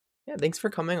Yeah, thanks for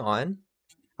coming on.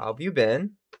 How have you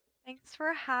been? Thanks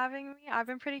for having me. I've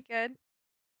been pretty good.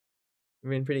 I've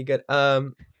been pretty good.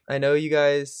 I know you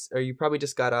guys, or you probably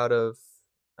just got out of,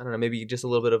 I don't know, maybe just a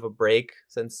little bit of a break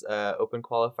since Open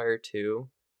Qualifier 2.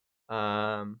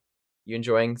 You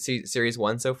enjoying Series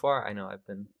 1 so far? I know I've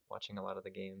been watching a lot of the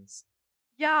games.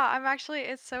 Yeah,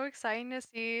 it's so exciting to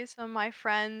see some of my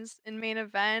friends in main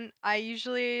event. I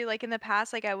usually, like in the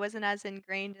past, I wasn't as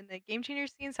ingrained in the game changer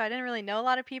scene, so I didn't really know a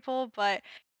lot of people, but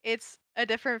it's a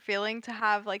different feeling to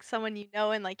have like someone you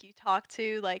know and like you talk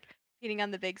to, like competing on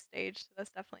the big stage. So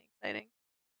that's definitely exciting.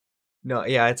 No,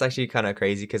 yeah, it's actually kind of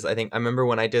crazy because I remember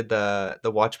when I did the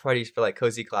watch parties for like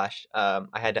Cozy Clash, I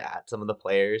had to add some of the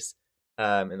players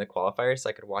in the qualifiers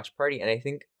so I could watch party, and I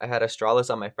think I had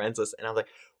Astralis on my friends list, and I was like,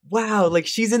 wow, like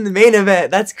she's in the main event.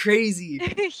 That's crazy.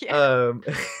 Yeah. Um,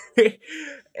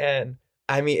 and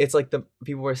I mean, it's like the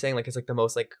people were saying like it's like the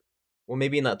most like, well,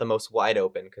 maybe not the most wide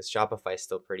open because Shopify is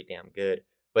still pretty damn good,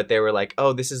 but they were like,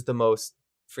 oh, this is the most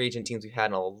free agent teams we've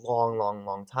had in a long, long,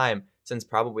 long time since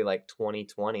probably like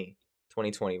 2020.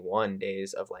 2021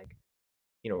 days of like,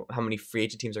 how many free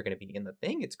agent teams are going to be in the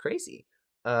thing. It's crazy.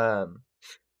 Um,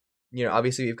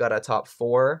 obviously we've got a top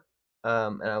four.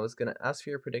 And I was going to ask for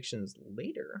your predictions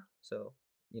later. So,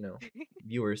 you know,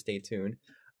 viewers stay tuned.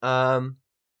 Um,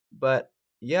 but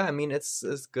yeah, I mean, it's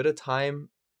as good a time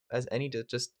as any to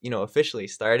just, officially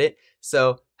start it.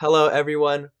 So, hello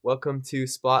everyone. Welcome to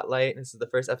Spotlight. This is the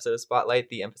first episode of Spotlight,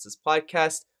 the Emphasis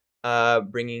podcast,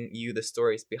 bringing you the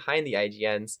stories behind the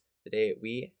IGNs. Today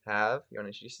we have, you want to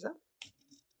introduce yourself?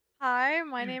 Hi,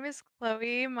 my name is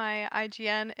Chloe. My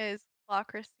IGN is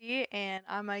Clocracy, and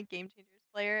I'm a Game Changers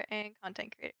player and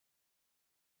content creator.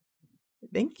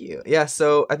 Thank you. Yeah,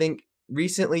 so I think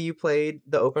recently you played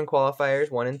the open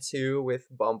qualifiers 1 and 2 with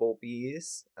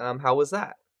Bumblebees. How was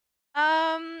that?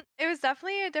 It was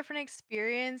definitely a different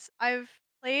experience. I've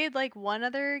played like one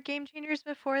other Game Changers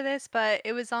before this, but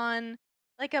it was on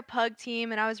like a pug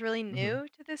team and I was really Hmm. new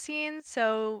to the scene,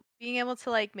 so being able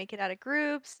to like make it out of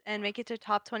groups and make it to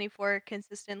top 24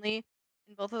 consistently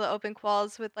in both of the open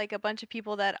quals with like a bunch of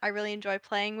people that I really enjoy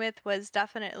playing with was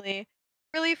definitely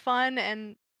really fun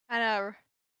and kind of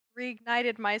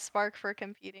reignited my spark for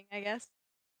competing, I guess.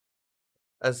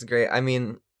 That's great. I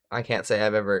mean, I can't say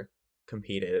I've ever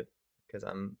competed because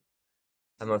I'm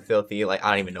a filthy, like I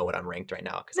don't even know what I'm ranked right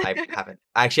now because I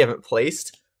actually haven't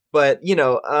placed. But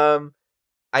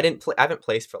I haven't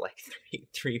placed for like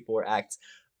three, 4 acts.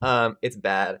 It's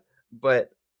bad,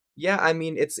 but yeah, I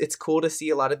mean, it's cool to see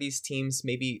a lot of these teams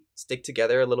maybe stick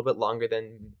together a little bit longer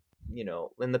than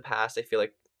in the past. I feel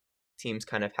like teams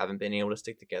kind of haven't been able to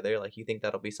stick together. Like, you think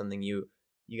that'll be something you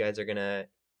guys are gonna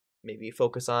maybe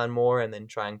focus on more, and then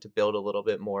trying to build a little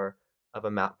bit more of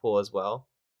a map pool as well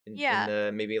in Yeah.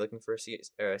 the maybe looking for series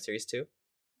 2.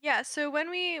 Yeah, so when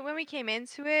we came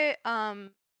into it,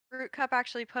 Root Cup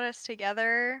actually put us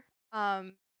together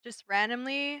just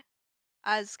randomly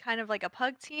as kind of like a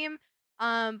pug team.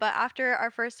 But after our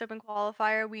first open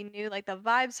qualifier, we knew like the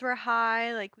vibes were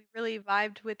high, like we really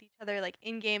vibed with each other like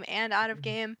in game and out of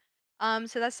game.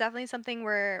 So that's definitely something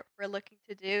we're looking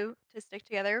to do to stick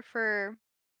together for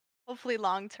hopefully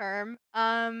long term.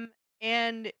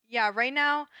 And yeah, right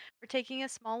now we're taking a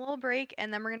small little break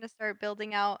and then we're gonna start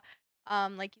building out,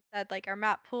 like you said, like our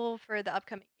map pool for the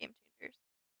upcoming game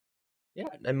Yeah,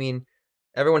 I mean,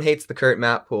 everyone hates the current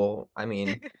map pool. I mean,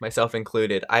 changers. myself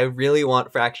included. I really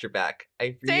want Fracture back.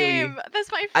 I really, Same.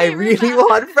 That's my I favorite really map.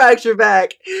 want Fracture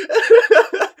back.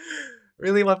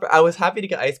 Really want. I was happy to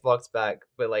get Ice Blocks back,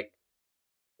 but like,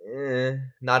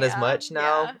 not as Yeah, much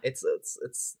now. yeah.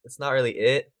 It's not really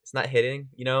it. It's not hitting,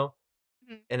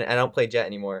 Mhm. and I don't play Jet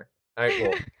anymore. All right,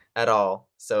 well, at all.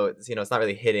 So it's not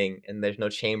really hitting, and there's no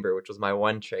chamber, which was my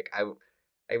one trick.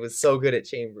 I was so good at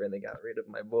chamber, and they got rid of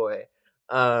my boy.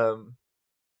 Um,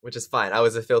 which is fine. I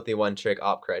was a filthy one trick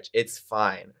op crutch. It's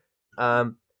fine.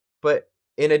 Um, but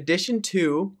in addition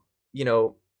to you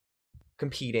know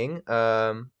competing,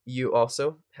 you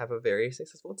also have a very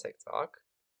successful TikTok,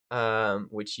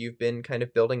 which you've been kind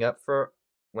of building up for.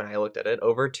 When I looked at it,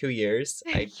 over 2 years.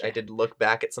 I Yeah. did look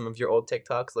back at some of your old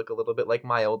TikToks, look a little bit like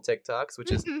my old TikToks, which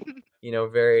is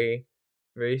very,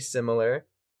 very similar.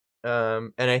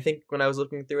 And I think when I was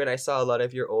looking through it, I saw a lot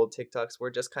of your old TikToks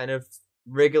were just kind of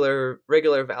regular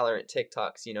Valorant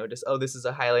TikToks. Just, oh, this is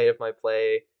a highlight of my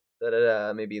play. Da da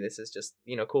da. Maybe this is just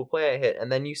cool play I hit.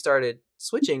 And then you started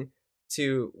switching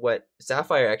to what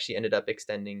Sapphire actually ended up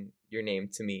extending your name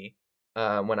to me,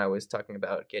 when I was talking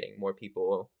about getting more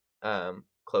people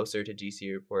closer to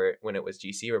GC Report when it was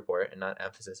GC Report and not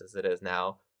Emphasis as it is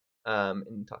now.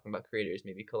 And talking about creators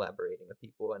maybe collaborating with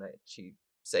people, and she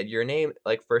said your name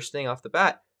like first thing off the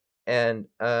bat. And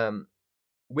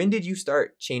when did you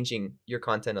start changing your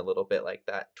content a little bit like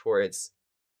that towards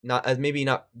not as maybe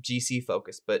not GC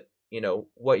focused, but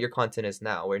what your content is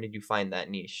now? Where did you find that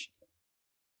niche?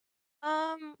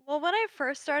 Well, when I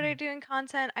first started doing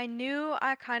content, I knew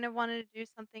I kind of wanted to do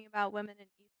something about women in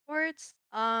esports.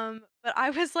 But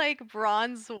I was like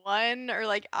bronze one or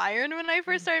like iron when I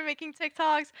first started making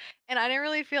TikToks, and I didn't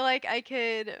really feel like I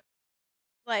could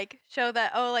like show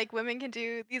that, oh, like women can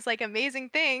do these like amazing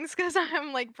things because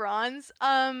I'm like bronze.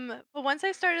 But once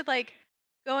I started like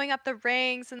going up the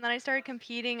ranks and then I started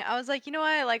competing, I was like, you know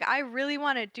what, like I really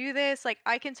want to do this. Like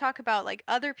I can talk about like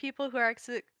other people who are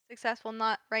successful,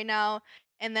 not right now,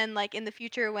 and then like in the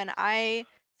future when I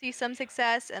see some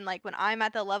success and like when I'm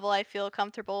at the level I feel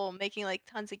comfortable making like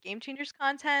tons of game changers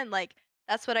content, like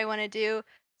that's what I want to do.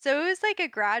 So it was like a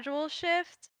gradual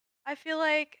shift. I feel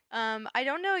like I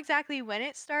don't know exactly when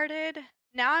it started.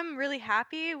 Now I'm really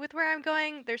happy with where I'm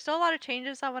going. There's still a lot of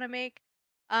changes I want to make.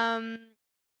 Um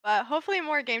but hopefully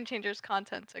more game changers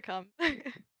content to come.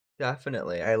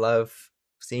 Definitely. I love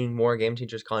seeing more Game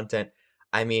Changers content.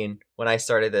 I mean, when I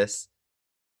started this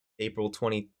April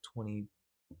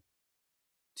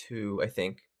 2022, I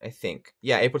think.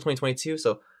 Yeah, April 2022.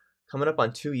 So coming up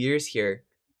on 2 years here.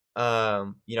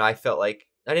 I felt like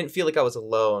I didn't feel like I was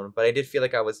alone, but I did feel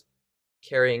like I was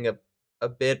carrying a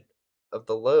bit of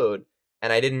the load,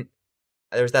 and I didn't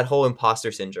there was that whole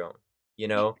imposter syndrome, you Ye-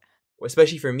 know,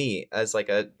 especially for me as like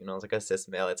as like a cis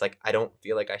male. It's like I don't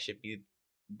feel like I should be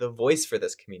the voice for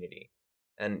this community,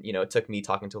 and it took me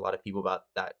talking to a lot of people about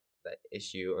that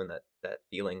issue and that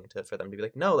feeling to for them to be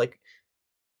like, no, like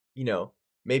you know,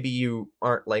 maybe you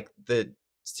aren't like the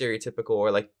stereotypical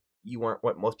or like you aren't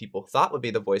what most people thought would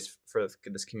be the voice for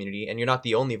this community, and you're not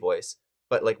the only voice,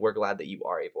 but like we're glad that you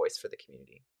are a voice for the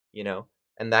community, you know,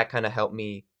 and that kind of helped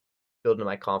me building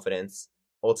my confidence,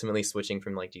 ultimately switching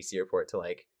from like GC report to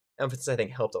like emphasis. I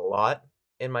think helped a lot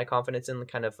in my confidence in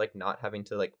kind of like not having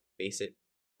to like base it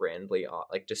brandly off,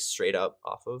 like just straight up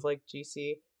off of like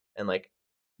GC and like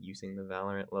using the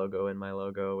Valorant logo in my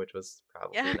logo, which was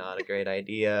probably yeah. not a great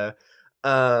idea.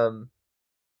 Um,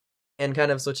 and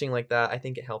kind of switching like that, I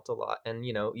think it helped a lot. And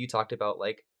you talked about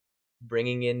like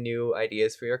bringing in new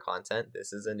ideas for your content.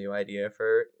 This is a new idea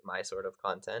for my sort of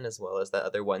content, as well as that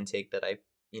other one take that I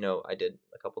did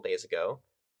a couple days ago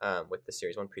with the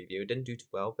series one preview. It didn't do too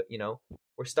well, but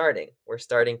we're starting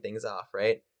things off,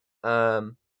 right?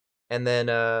 Um, and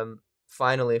then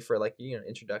finally for like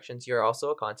introductions, you're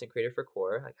also a content creator for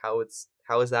Core. Like how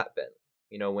has that been?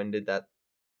 When did that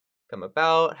come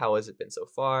about? How has it been so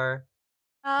far?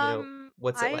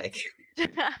 What's it I like?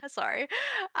 sorry.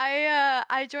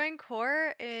 I joined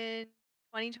Core in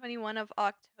 2021 of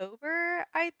October,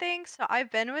 I think. So I've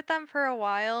been with them for a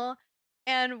while.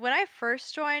 And when I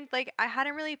first joined, like I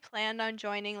hadn't really planned on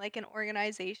joining like an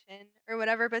organization or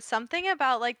whatever, but something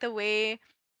about like the way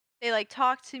they like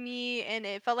talked to me and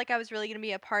it felt like I was really going to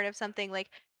be a part of something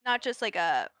like not just like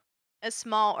a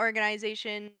small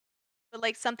organization, but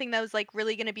like something that was like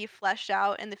really going to be fleshed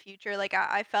out in the future. Like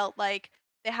I felt like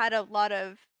they had um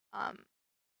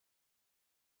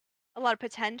a lot of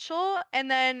potential. And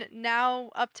then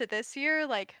now up to this year,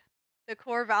 like the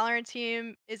core Valorant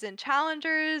team is in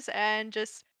challengers and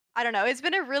just I don't know. It's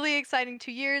been a really exciting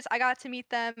 2 years. I got to meet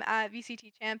them at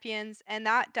VCT Champions, and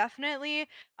that definitely,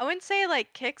 I wouldn't say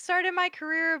like kickstarted my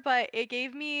career, but it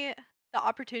gave me the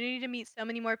opportunity to meet so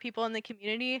many more people in the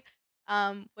community,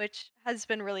 which has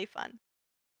been really fun.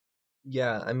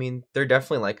 Yeah, I mean, they're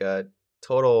definitely like a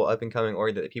total up and coming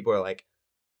org that people are like,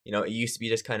 it used to be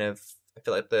just kind of, I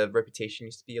feel like the reputation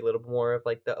used to be a little more of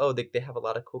like they have a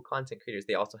lot of cool content creators.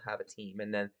 They also have a team.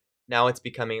 And then now it's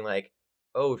becoming like,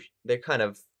 oh, they're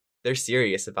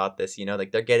serious about this,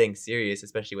 like they're getting serious,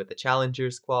 especially with the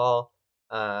challengers qual,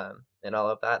 and all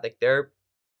of that. Like they're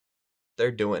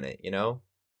doing it,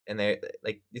 and they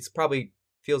like, it's probably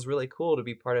feels really cool to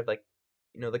be part of like,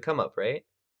 the come up, right?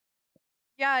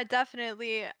 Yeah,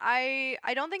 definitely. I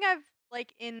don't think I've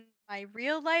like in my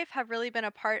real life have really been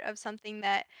a part of something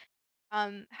that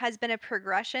has been a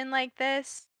progression like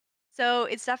this. So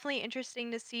it's definitely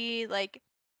interesting to see like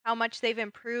how much they've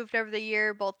improved over the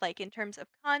year, both like in terms of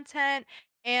content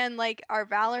and like our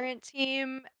Valorant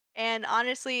team. And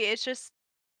honestly, it's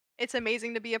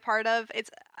amazing to be a part of. It's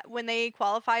when they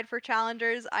qualified for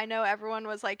challengers, I know everyone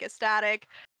was like ecstatic.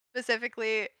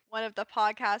 Specifically, one of the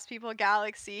podcast people,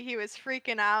 Galaxy, he was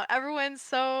freaking out. Everyone's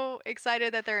so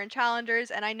excited that they're in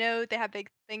challengers, and I know they have big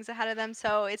things ahead of them.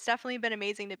 So it's definitely been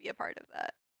amazing to be a part of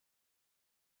that.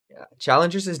 Yeah,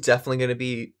 Challengers is definitely going to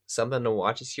be something to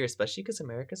watch this year, especially because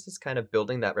America's is kind of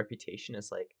building that reputation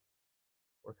as like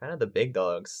we're kind of the big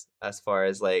dogs as far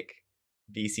as like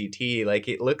VCT. Like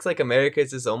it looks like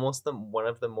Americas is almost one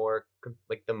of the more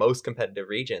like the most competitive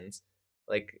regions.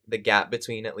 Like the gap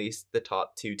between at least the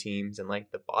top two teams and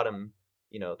like the bottom,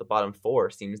 the bottom four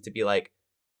seems to be like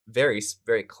very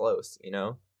close.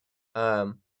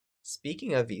 Um,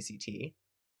 Speaking of VCT,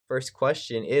 first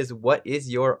question is what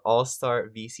is your All-Star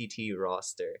VCT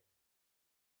roster?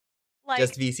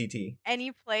 Just Like VCT.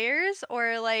 any players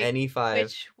or like Any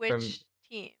five from which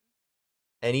team?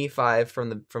 any five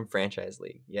from franchise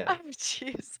league. Yeah. Oh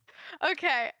jeez.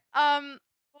 Okay.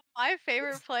 Well, my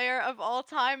favorite player of all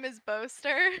time is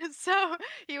Boaster, so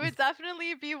he would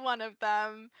definitely be one of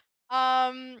them.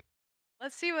 Um,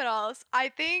 let's see what else. I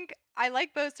think I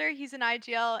like Boaster. He's an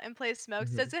IGL and plays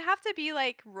smokes. Mhm. Does it have to be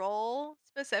like role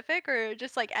specific or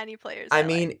just like any players I I like?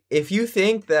 mean, if you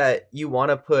think that you want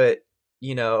to put,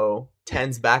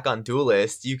 tens back on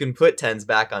Duelist, you can put tens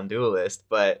back on Duelist,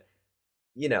 but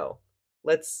you know,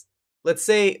 let's let's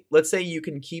say you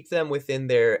can keep them within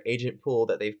their agent pool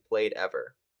that they've played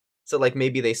ever. So like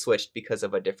maybe they switched because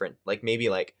of a different like maybe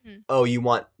like Hmm. oh you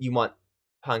want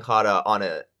Pankata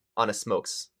on a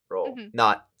smokes role, Hmm.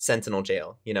 not Sentinel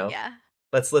jail. Yeah.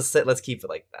 Let's keep it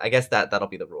like that. I guess that'll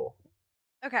be the rule.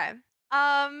 Okay.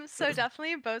 So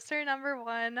definitely Boaster number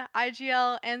one,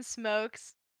 IGL and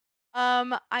smokes.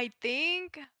 I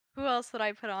think who else would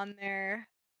I put on there?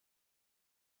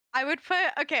 I would put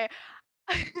okay.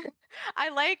 I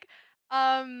like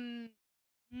um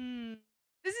hmm,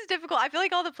 this is difficult. I feel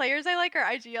like all the players I like are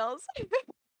IGLs.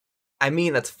 I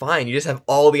mean, that's fine. You just have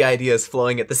all the ideas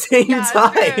flowing at the same Yeah,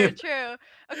 true, time. true.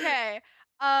 Okay.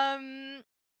 Um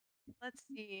let's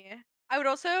see. I would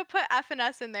also put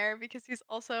FNS in there because he's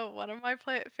also one of my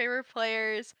favorite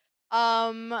players.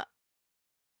 Um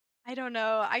I don't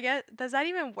know. I guess does that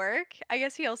even work? I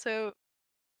guess he also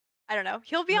I don't know.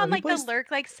 He'll be No, on he like the plays.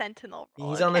 lurk like sentinel role,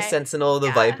 He's on the okay? Sentinel, the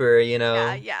Yeah. Viper.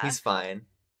 Yeah, yeah. He's fine.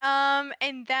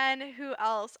 And then who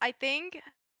else? I think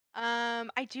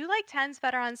I do like Tens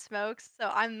better on smokes, so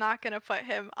I'm not gonna put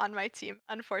him on my team, Mm,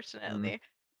 unfortunately. rip.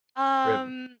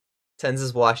 Um Tens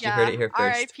is washed. You heard it yeah, here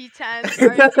first. RIP Tens,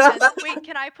 RIP Tens. Wait,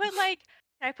 can I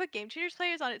put game changers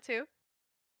players on it too?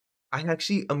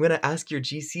 I'm gonna ask your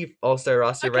GC All Star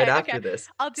roster right Okay, okay. after this.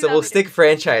 I'll do So that we'll later. stick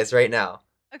franchise right now.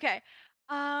 Okay.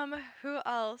 Who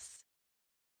else?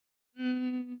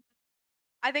 Mm,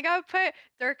 I think I would put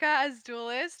Durka as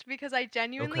duelist because I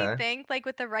genuinely Okay. think like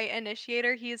with the right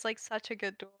initiator, he's like such a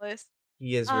good duelist.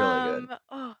 He is really good.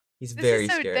 Oh, He's this is very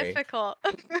so scary. difficult.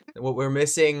 What we're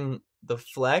missing the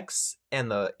flex and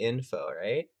the info,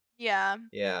 right? Yeah.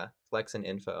 Yeah, flex and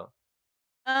info.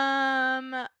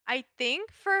 I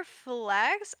think for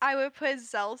flex, I would put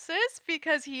Zelsus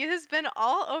because he has been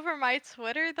all over my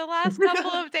Twitter the last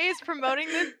couple of days promoting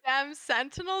this damn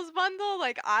Sentinels bundle.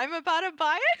 Like I'm about to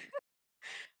buy it.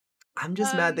 I'm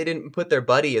just mad they Um, didn't put their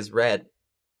buddy as red.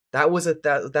 That was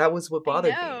what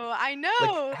bothered me. I Like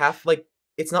know. half like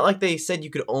it's not like they said you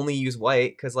could only use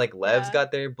white because like Lev's Yeah,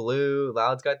 got their blue,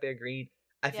 Loud's got their green.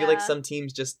 I feel like yeah. some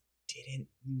teams just didn't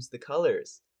use the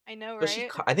colors. I know, Especially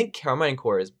right? I think Carmine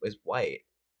Core is white,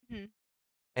 Mhm.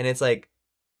 and it's like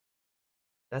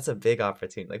that's a big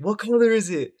opportunity. Like what color is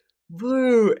it?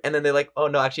 Blue, and then they're like, oh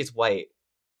no, actually it's white.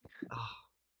 Oh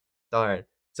darn.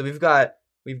 So we've got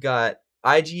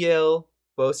IGL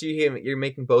Boaster. You're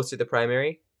making Boaster the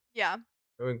primary. Yeah.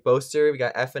 We're making Boaster. We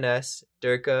got FNS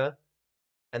Durka.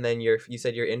 And then you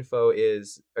said your info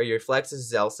is or your flex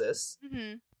is Zelsis,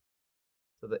 Mhm.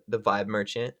 so the vibe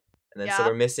merchant, and then so Yeah.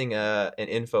 we're missing an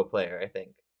info player, I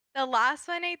think. The last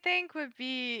one I think would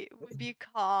be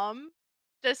Calm.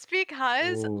 Just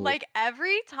because Ooh, like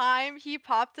every time he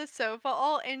popped a Sova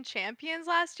ult in Champions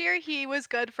last year, he was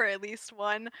good for at least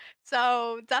one.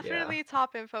 So yeah, definitely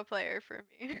top info player for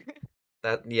me.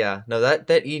 that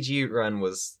EG run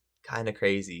was kind of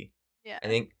crazy. I Yeah.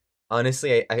 think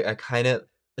honestly, I kind of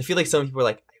I feel like some people are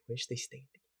like, I wish they stayed.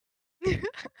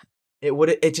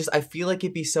 It just I feel like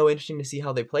it'd be so interesting to see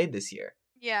how they played this year.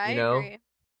 Yeah, I You know, agree.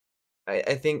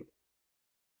 I think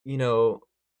you know,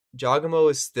 Jogamo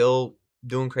is still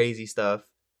doing crazy stuff.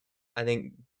 I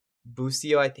think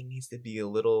Busio I think needs to be a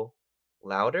little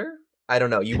louder. I don't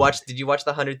know. Did you watch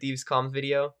the 100 Thieves comms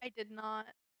video? I did not.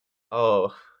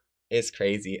 Oh, it's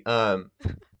crazy.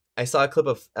 I saw a clip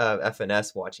of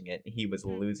FNS watching it. And he was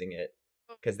Mhm. losing it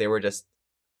Oh, because they were just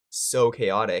so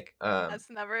chaotic. that's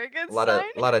never a good A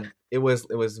sign. lot of it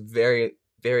was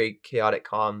very chaotic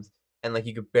comms and like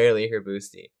you could barely hear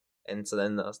Boosty. And so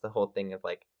then that was the whole thing of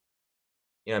like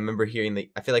I remember hearing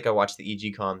I feel like I watched the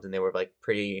EG comms and they were like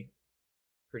pretty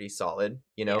solid.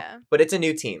 Yeah. But it's a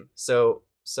new team, so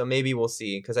maybe we'll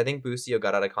see. Because I think Busio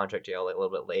got out of contract jail like, a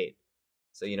little bit late,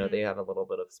 so they Mhm. have a little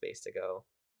bit of space to go.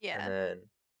 And Yeah. then,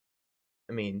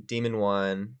 I mean, Demon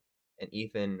One and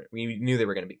Ethan, we knew they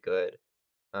were going to be good.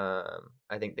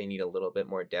 I think they need a little bit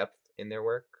more depth in their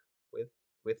work with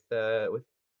with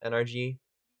NRG. I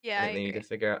Yeah, I think they need to agree.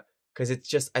 figure out, because it's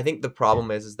just, I think the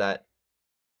problem is that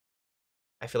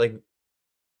I feel like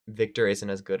Victor isn't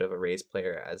as good of a Raze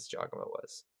player as Jogama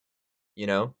was, you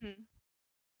know? Mhm.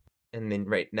 And then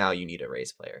right now you need a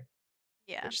Raze player,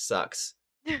 Yeah. which sucks.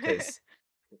 Because,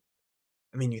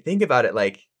 I mean, you think about it,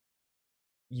 like,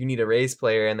 you need a Raze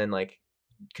player, and then, like,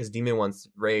 because Demon One's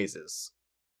Raze is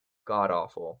god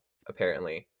awful,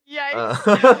 apparently. Uh,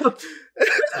 Yikes.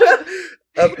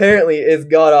 apparently, is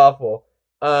god awful.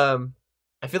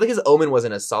 I feel like his Omen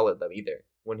wasn't as solid though either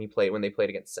when they played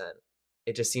against Sen.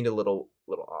 It just seemed a little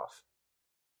off.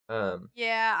 Um,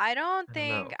 Yeah, I don't I don't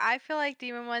think know. I feel like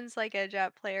Demon One's like a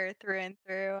Jet player through and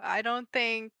through. I don't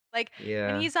think like when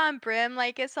Yeah, he's on Brim,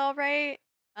 like it's all right.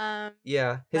 Um,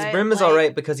 yeah. His but Brim is all like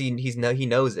right because he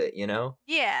knows it. You know,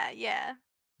 yeah, yeah.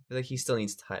 I feel like he still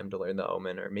needs time to learn the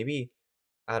Omen, or maybe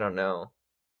I don't know,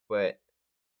 but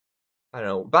I don't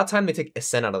know. About time they take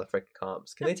Ascent out of the freaking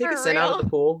comps. Can they take For Ascent out of the real.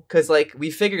 pool? Because like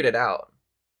we figured it out.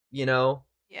 You know,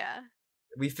 Yeah.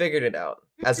 we figured it out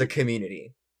as a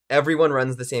community. Everyone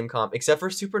runs the same comp except for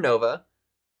Supernova.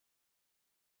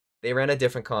 They ran a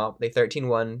different comp. They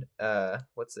 13-1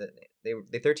 what's it? They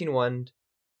 13-1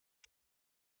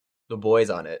 the boys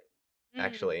on it, Mhm.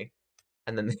 actually.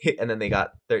 And then they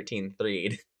got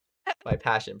 13-3'd by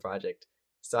Passion Project.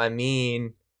 So I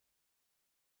mean,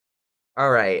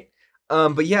 all right.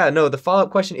 But yeah, no, the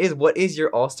follow-up question is, what is your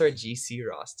All-Star GC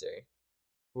roster?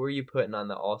 Who are you putting on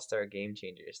the All-Star Game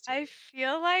Changers I team?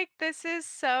 feel like this is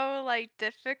so like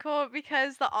difficult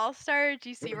because the All-Star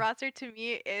GC roster to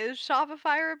me is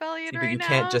Shopify Rebellion See, but you right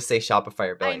can't now. just say Shopify I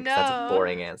Rebellion because that's a know.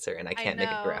 boring answer, and I I can't make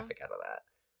a know. graphic out of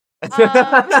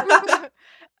Um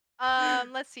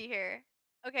that. let's see here.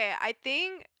 Okay, I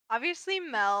think obviously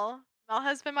Mel. Mel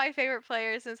has been my favorite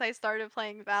player since I started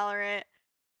playing Valorant.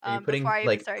 Are you Before putting I even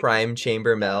like started Prime gaming.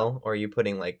 Chamber So Mel, or are you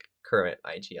putting like current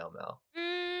IGL Mel?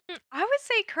 I would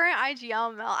say current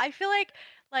IGL Mel. I feel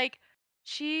like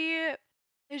she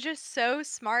is just so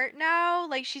smart now.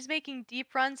 Like she's making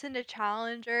deep runs into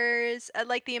challengers.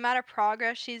 Like the amount of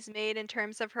progress she's made in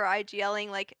terms of her IGLing,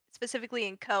 like specifically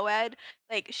in co-ed,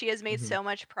 like she has made Hmm. so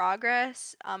much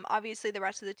progress. Obviously the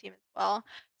rest of the team as well.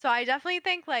 So I definitely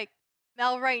think like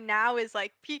Mel right now is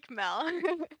like peak Mel.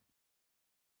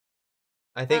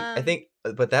 I um. think,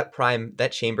 but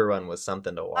that Chamber run was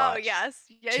something to Oh watch. yes,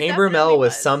 yeah, it Chamber definitely Mel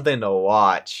was was. something to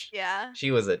watch. Yeah.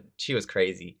 She was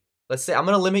crazy. Let's say I'm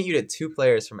gonna limit you to two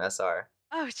players from SR,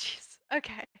 Oh jeez.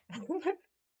 Okay.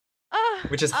 Oh,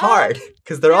 which is hard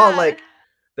because yeah.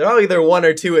 they're all either one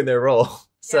or two in their role.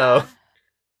 So,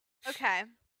 Yeah. Okay.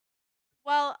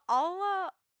 Well,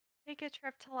 I'll take a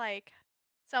trip to like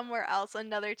somewhere else,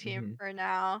 another team mhm. for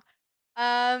now.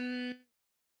 Um,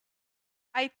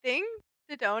 I think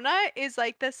Dodona is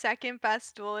like the second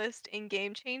best duelist in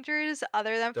Game Changers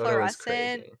other than Dodo is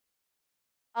Fluorescent. crazy.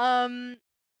 Um,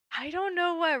 I don't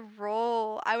know what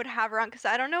role I would have her on because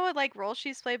I don't know what like role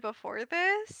she's played before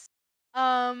this.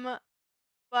 Um,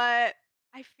 But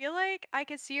I feel like I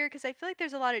could see her because I feel like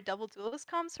there's a lot of double duelist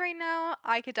comps right now.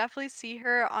 I could definitely see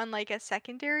her on like a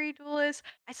secondary duelist.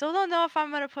 I still don't know if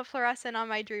I'm gonna put Fluorescent on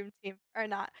my dream team or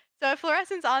not. So if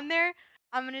Fluorescent's on there,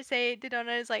 I'm gonna say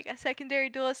Dodona is like a secondary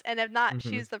duelist, and if not, Hmm.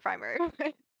 she's the primary.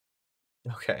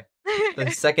 Okay.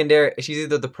 The secondary, she's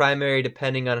either the primary,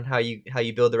 depending on how you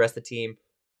build the rest of the team,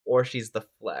 or she's the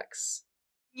flex.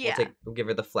 Yeah. We'll give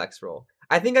her the flex role.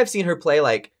 I think I've seen her play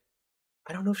like,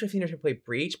 I don't know if I've seen her play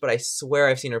Breach, but I swear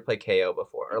I've seen her play KO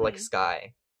before, or like Hmm.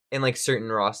 Sky in like certain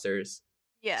rosters.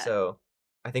 Yeah. So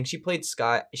I think she played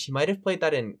Sky. She might have played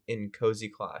that in Cozy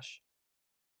Clash,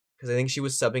 because I think she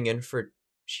was subbing in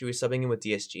with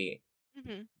DSG,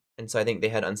 Hmm. and so I think they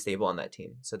had Unstable on that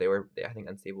team. So I think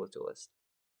Unstable was duelist.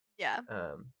 Yeah.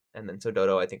 And then so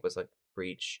Dodo I think was like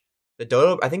Breach. The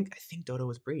Dodo I think Dodo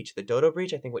was Breach. The Dodo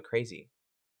Breach I think went crazy,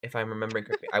 if I'm remembering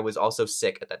correctly. I was also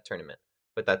sick at that tournament,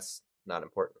 but that's not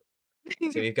important.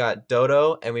 So we've got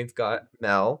Dodo and we've got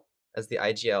Mel as the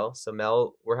IGL.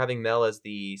 So we're having Mel as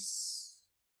the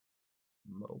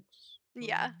smokes.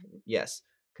 Yeah. Yes,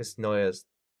 because Noya's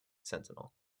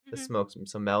Sentinel. The Hmm. smokes.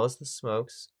 So Mel is the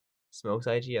smokes. Smokes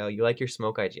IGL. You like your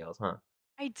smoke IGLs, huh?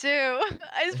 I do.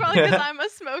 It's probably because I'm a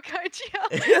smoke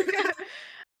IGL.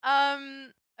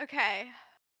 um. Okay.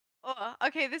 Oh,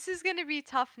 okay, this is gonna be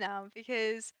tough now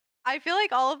because I feel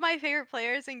like all of my favorite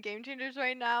players in Game Changers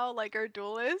right now like are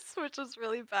duelists, which is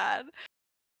really bad.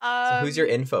 So who's your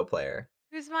Um, info player?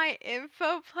 who's my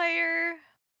info player?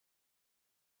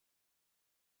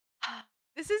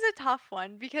 this is a tough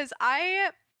one because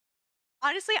I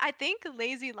honestly I think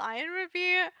Lazy Lion would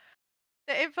be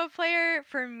the info player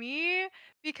for me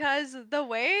because the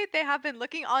way they have been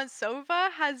looking on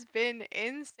Sova has been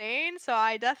insane. So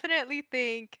I definitely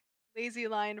think Lazy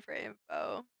Lion for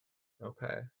info.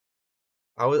 Okay.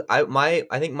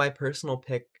 I think my personal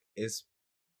pick is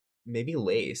maybe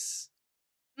Lace.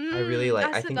 I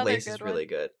That's think another Lace is good really one.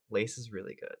 good. Lace is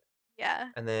really good.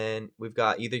 Yeah. And then we've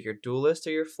got either your duelist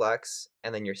or your flex,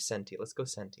 and then your Senti. Let's go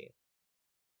Senti.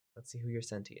 Let's see who your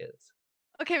Senti is.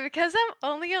 Okay, because I'm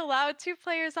only allowed 2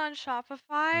 players on Shopify,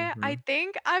 Mm-hmm. I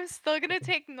think I'm still gonna Okay.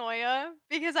 take Noya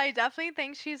because I definitely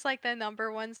think she's like the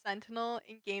number one sentinel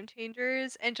in Game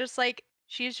Changers and just like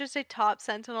she's just a top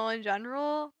sentinel in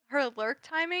general. Her lurk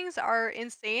timings are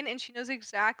insane and she knows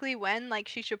exactly when like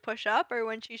she should push up or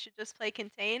when she should just play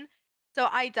contain. So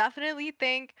I definitely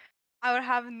think I would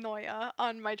have Noya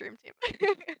on my dream team.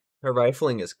 Her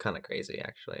rifling is kind of crazy,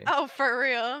 actually. Oh, for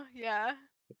real? Yeah.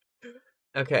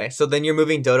 Okay, so then you're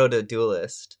moving Dodo to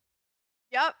duelist.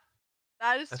 Yep,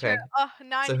 that is true. Okay, Oh,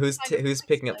 now I so need to find a who's flex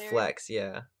picking up player. flex?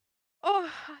 Yeah.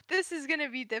 Oh, this is gonna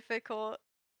be difficult.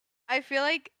 I feel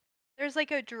like there's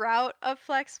like a drought of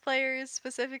flex players,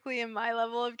 specifically in my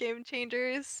level of game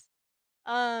changers.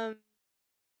 Um,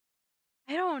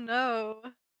 I don't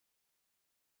know.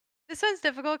 This one's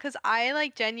difficult because I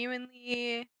like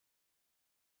genuinely.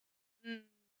 Mm,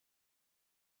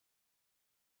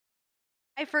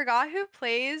 I forgot who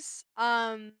plays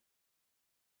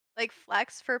like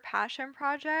flex for Passion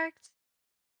Project,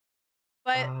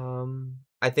 but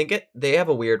I think they have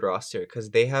a weird roster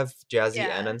because they have Jazzy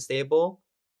and yeah, Unstable,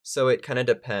 so it kind of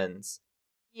depends.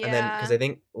 And then because yeah, I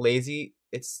think Lazy,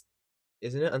 it's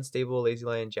isn't it Unstable, Lazy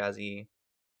Lion, Jazzy?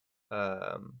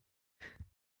 Um,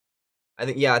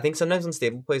 I think sometimes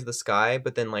Unstable plays the Sky,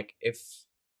 but then like if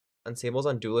Unstable's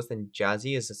on Duelist, then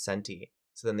Jazzy is a Senti,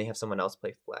 so then they have someone else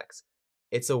play Flex.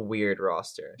 It's a weird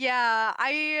roster. yeah.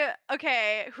 I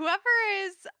okay. Whoever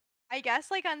is, I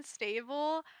guess like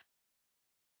unstable.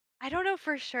 I don't know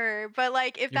for sure, but,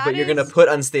 like, if that But you're gonna is put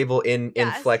Unstable in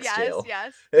yes, Flex yes, jail.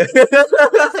 yes.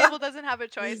 Unstable doesn't have a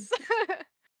choice.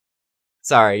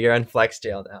 Sorry, you're on Flex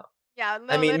jail now. Yeah,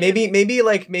 I no, mean, literally. maybe in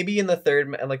the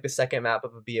like the second map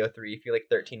of a BO3, if you're like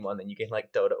 13-1, then you can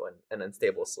like Dodo and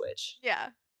Unstable switch.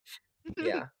 Yeah.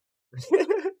 Yeah.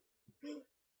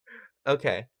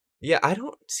 Okay. Yeah, I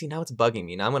don't see now it's bugging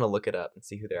me. Now I'm gonna look it up and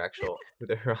see who their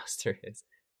roster is.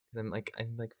 'Cause I'm like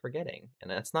forgetting, and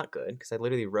that's not good because I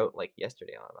literally wrote like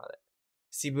yesterday on about it.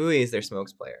 Sibui is their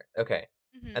smokes player. Okay,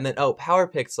 and Mhm. then oh, Power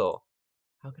Pixel.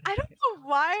 How could I I don't forget know Power Pixel?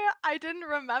 why I didn't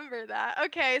remember that.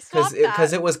 Okay, swap that.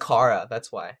 Because it was Kara.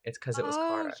 That's why. It's because it was Oh,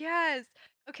 Kara. yes.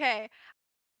 Okay,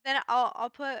 then I'll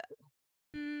put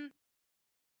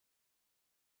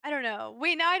I don't know.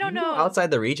 Wait, now I You don't can go know. outside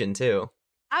the region too.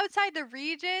 Outside the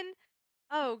region?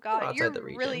 Oh Go god, outside you're the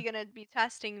really region. gonna be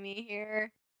testing me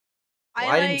here. Well,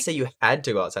 I, I didn't like say you had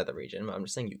to go outside the region, but I'm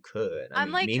just saying you could. I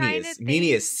I'm, mean, like, trying to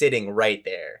Mimi think. is sitting right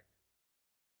there.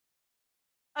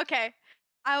 Okay.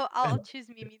 I'll choose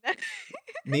Mimi then.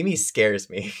 Mimi scares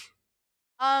me.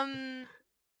 Um,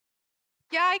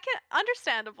 yeah, I can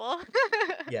understandable.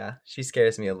 Yeah, she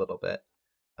scares me a little bit.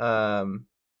 Um,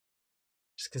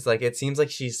 just because like it seems like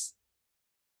she's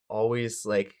always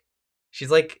like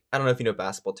she's like I don't know if you know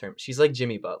basketball terms. She's like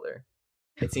Jimmy Butler.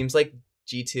 It seems like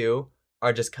G2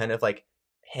 are just kind of like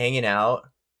hanging out.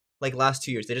 Like last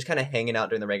 2 years, they're just kind of hanging out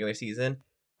during the regular season,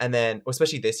 and then well,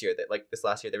 especially this year, that like this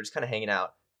last year, they were just kind of hanging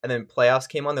out, and then playoffs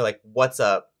came on. They're like, "What's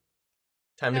up?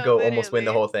 Time to No, go almost win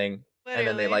the literally. whole thing." And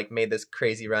then they Literally. like made this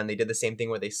crazy run. They did the same thing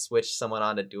where they switched someone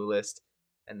on to duelist,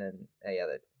 and then yeah,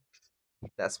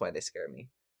 that's why they scare me.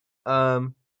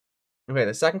 Um, okay,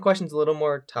 the second question is a little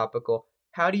more topical.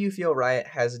 How do you feel Riot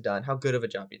has done? How good of a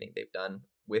job do you think they've done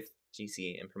with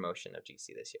GC and promotion of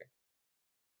GC this year?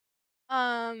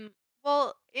 Um,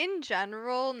 well, in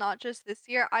general, not just this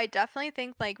year, I definitely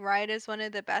think like Riot is one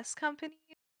of the best companies.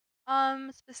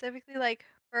 Specifically like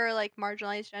for like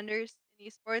marginalized genders in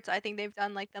esports. I think they've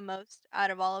done like the most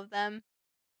out of all of them.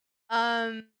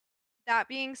 Um, that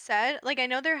being said, like I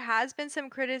know there has been some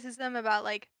criticism about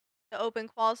like the open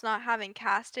quals not having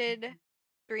casted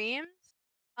streams.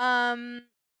 Um,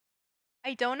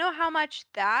 I don't know how much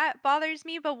that bothers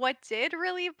me, but what did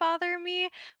really bother me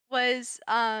was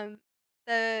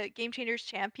the Game Changers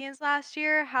champions last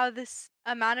year, how this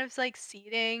amount of like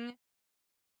seating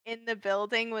in the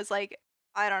building was like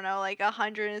I don't know, like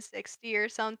 160 or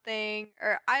something,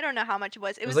 or I don't know how much it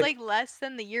was. It It was was like like less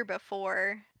than the year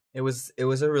before. it was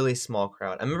a really small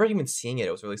crowd. I remember even seeing it.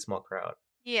 It was a really small crowd.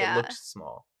 It looked Yeah.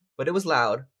 small, but it was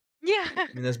loud. Yeah.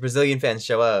 I mean, those Brazilian fans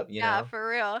show up, you Yeah, know. for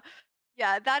real.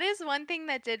 Yeah, that is one thing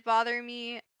that did bother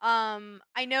me.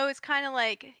 I know it's kind of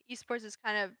like esports is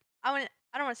kind of I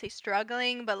don't want to say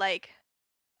struggling, but like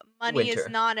money is Winter.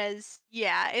 not as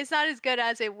yeah, it's not as good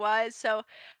as it was. So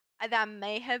that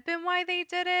may have been why they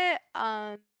did it.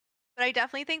 But I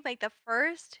definitely think like the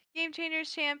first Game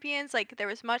Changers Champions, like there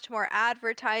was much more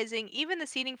advertising. Even the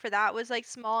seating for that was like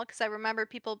small because I remember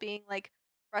people being like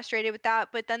frustrated with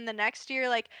that. But then the next year,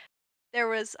 like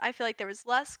I feel like there was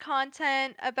less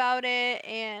content about it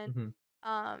and Hmm.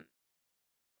 um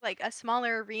like a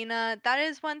smaller arena. That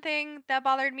is one thing that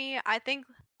bothered me. I think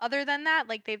other than that,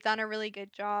 like they've done a really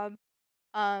good job.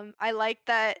 I like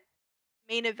that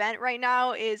main event right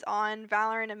now is on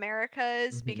Valorant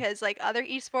Americas Hmm. because like other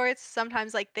esports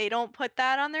sometimes like they don't put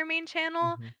that on their main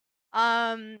channel. Hmm.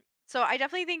 Um so I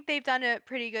definitely think they've done a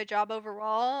pretty good job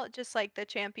overall. Just like the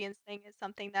champions thing is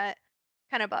something that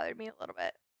kind of bothered me a little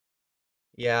bit.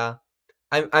 Yeah.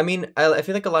 I mean, I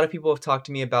feel like a lot of people have talked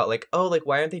to me about like, oh, like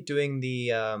why aren't they doing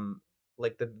the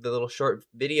like the little short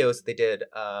videos that they did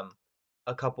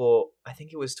a couple, I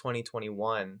think it was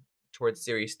 2021 towards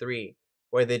series 3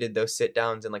 where they did those sit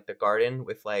downs in like the garden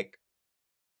with like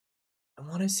I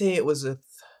want to say it was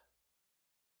with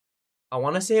I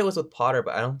want to say it was with Potter,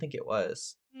 but I don't think it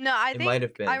was. No, I It might think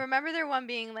have I been. remember there one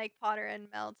being like Potter and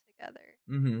Mel together.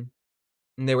 Mhm.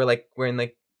 And they were like wearing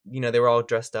like they were all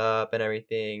dressed up and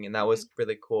everything and that Hmm. was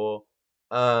really cool.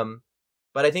 Um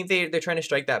but I think they're trying to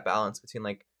strike that balance between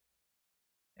like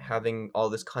having all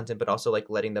this content but also like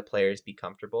letting the players be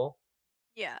comfortable.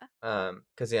 Yeah.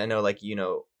 Cuz I know like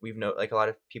we've like a lot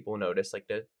of people notice like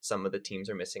that some of the teams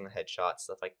are missing the headshots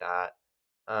stuff like that.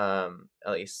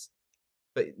 At least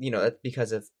but that's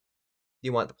because of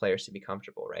you want the players to be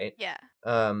comfortable, right? Yeah.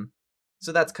 Um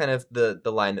so that's kind of the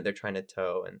line that they're trying to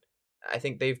toe and I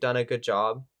think they've done a good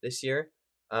job this year.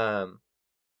 Um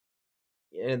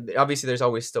and obviously there's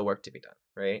always still work to be done,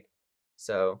 right?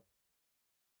 So,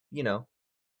 you know,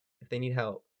 if they need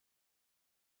help,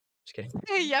 just kidding.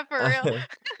 Yeah, for real.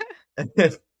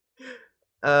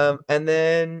 And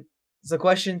then so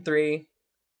question 3,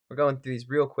 we're going through these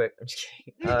real quick. I'm just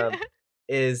kidding.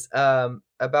 Is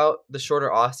about the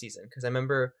shorter off season because I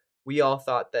remember we all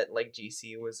thought that like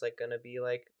GC was like gonna be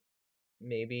like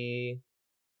maybe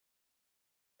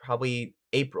probably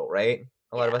April, right?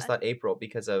 A lot of us Yeah. thought April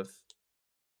because of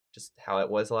just how it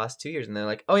was the last 2 years, and they're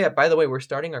like, oh yeah, by the way, we're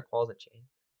starting our calls at Jane.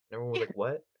 And everyone was Yeah. like,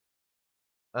 what?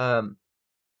 Um,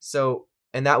 so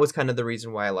and that was kind of the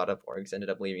reason why a lot of orgs ended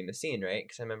up leaving the scene, right?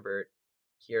 Because I remember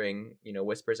hearing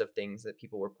whispers of things that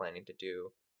people were planning to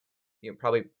do.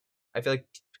 Probably I feel like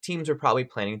teams were probably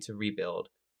planning to rebuild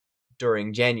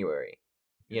during January,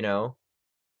 you Mhm. know,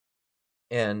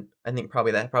 and I think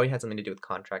probably that probably had something to do with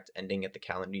contracts ending at the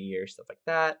calendar year, stuff like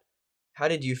that. How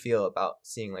did you feel about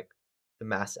seeing like the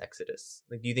mass exodus?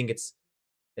 Like, do you think it's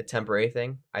a temporary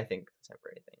thing? I think it's a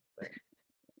temporary thing, but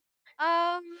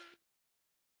Um,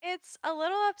 it's a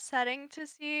little upsetting to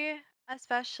see,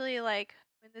 especially like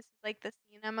when this is like the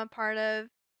scene I'm a part of.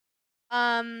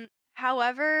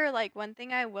 However, like one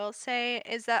thing I will say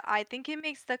is that I think it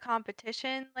makes the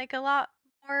competition like a lot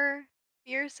more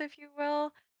fierce, if you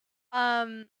will.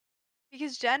 Um,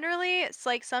 because generally it's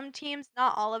like some teams,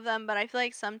 not all of them, but I feel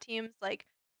like some teams like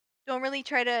don't really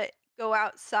try to go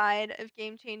outside of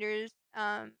game changers,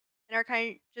 and are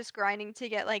kind of just grinding to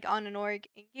get like on an org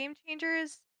in game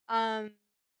changers.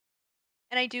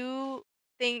 And I do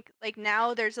think like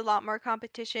now there's a lot more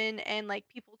competition and like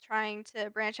people trying to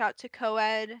branch out to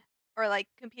co-ed or like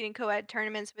competing co-ed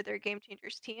tournaments with their game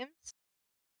changers teams.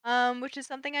 Which is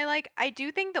something I like. I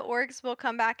do think the orgs will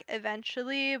come back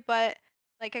eventually, but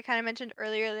like I kind of mentioned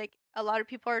earlier, like a lot of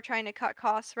people are trying to cut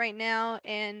costs right now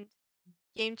and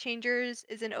game changers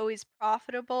isn't always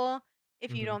profitable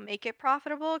if you hmm. don't make it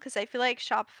profitable because I feel like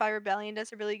Shopify Rebellion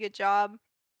does a really good job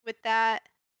with that.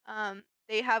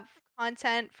 They have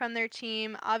content from their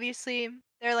team. Obviously,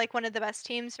 they're like one of the best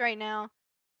teams right now.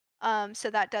 So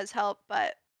that does help,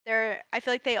 but I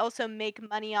feel like they also make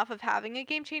money off of having a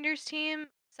game changers team.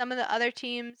 Some of the other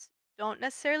teams don't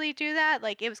necessarily do that.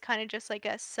 Like it was kind of just like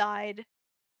a side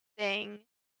thing,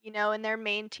 and their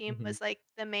main team Hmm. was like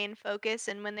the main focus.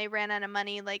 And when they ran out of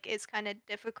money, like it's kind of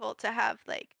difficult to have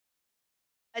like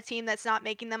a team that's not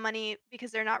making them money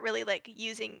because they're not really like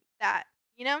using that,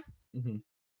 you know? Hmm.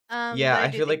 Yeah, But I I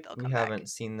do feel think like they'll we come back. haven't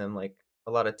seen them like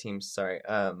a lot of teams. Sorry,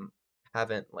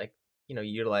 haven't like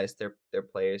utilized their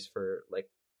players for like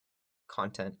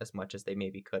content as much as they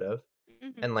maybe could have.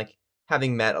 Hmm. And like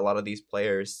having met a lot of these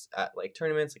players at like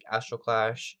tournaments like Astral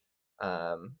Clash,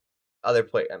 um, other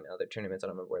tournaments. I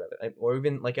don't remember what of it, or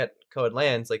even like at Coed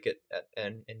Lands, like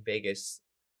in Vegas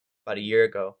about a year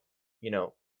ago. You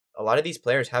know, a lot of these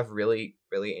players have really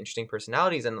really interesting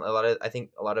personalities, and I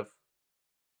think a lot of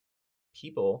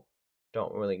people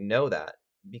don't really know that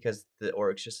because the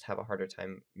orgs just have a harder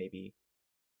time maybe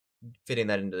fitting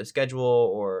that into the schedule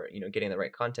or getting the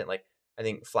right content. Like I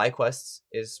think FlyQuest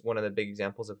is one of the big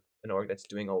examples of an org that's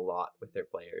doing a lot with their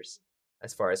players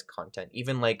as far as content.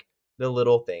 Even like the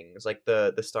little things like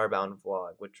the Starbound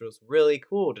vlog, which was really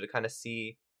cool to kind of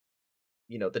see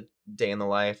the day in the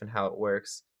life and how it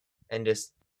works, and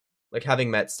just like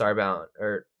having met Starbound,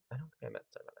 or I don't think I met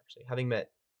Starbound actually, having met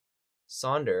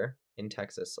Sonder in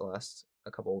Texas the last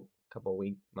a couple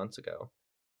months ago,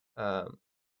 um,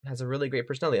 has a really great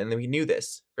personality, and then we knew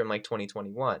this from like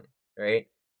 2021, right,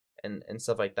 and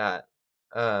stuff like that.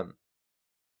 Um,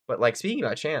 but like speaking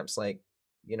about champs, like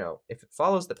if it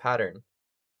follows the pattern,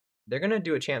 they're gonna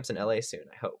do a champs in LA soon.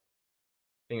 I hope.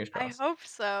 Fingers I crossed. hope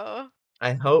so.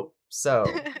 I hope so.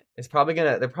 They're probably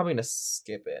gonna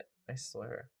skip it. I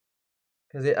swear.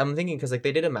 Because I'm thinking, because like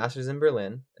they did a Masters in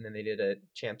Berlin, and then they did a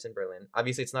Champs in Berlin.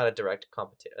 Obviously, it's not a direct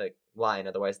like line,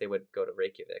 otherwise they would go to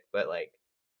Reykjavik. But like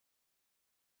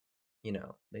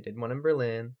they did one in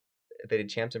Berlin, they did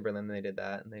Champs in Berlin, then they did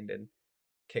that, and they did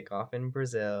kickoff in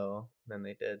Brazil. Then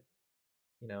they did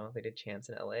Champs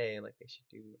in LA. Like they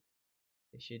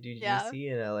should do Yeah. GC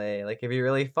in LA. Like it'd be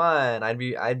really fun. I'd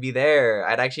be there.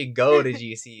 I'd actually go to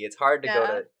GC. It's hard to go Yeah.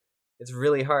 to. It's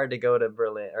really hard to go to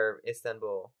Berlin or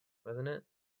Istanbul, wasn't it?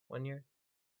 One year.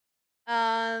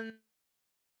 Um,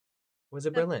 Was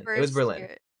it the Berlin? It was first Berlin.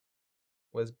 year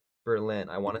Was Berlin.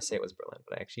 I want to say it was Berlin,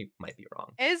 but I actually might be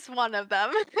wrong. is one of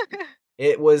them.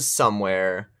 It was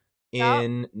somewhere Yep.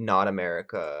 in not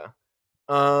America.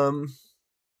 Um,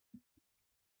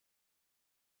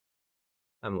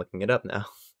 I'm looking it up now.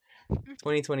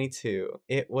 2022.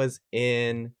 It was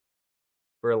in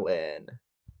Berlin.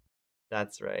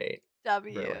 That's right.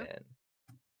 W. Berlin.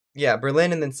 Yeah,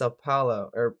 Berlin and then Sao Paulo.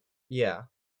 Or yeah,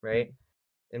 right?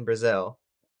 In Brazil.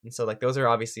 And so like those are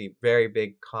obviously very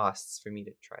big costs for me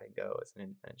to try to go as an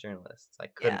independent journalist. So I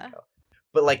couldn't Yeah. go.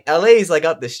 But like LA's like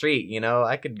up the street,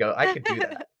 I could go. I could do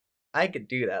that. I could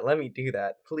do that. Let me do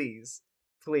that. Please.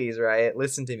 Please, Riot,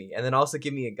 listen to me. And then also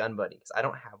give me a gun buddy because I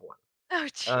don't have one. Oh,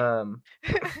 jeez. Um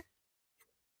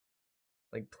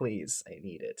like please, I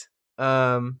need it.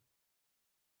 Um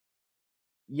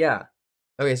yeah.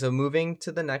 Okay, so moving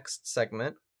to the next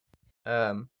segment.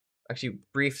 Um actually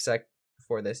brief sec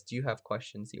before this, do you have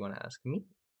questions you want to ask me?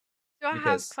 Do I have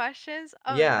Because questions?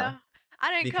 Oh yeah, no.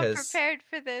 I didn't come because prepared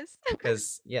for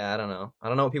this. yeah, I don't know. I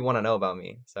don't know what people want to know about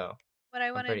me, so What I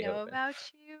I'm want to pretty know open. about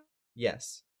you?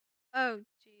 Yes. Oh,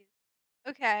 jeez.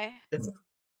 Okay. It's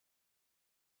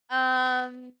I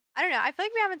don't know. I feel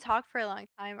like we haven't talked for a long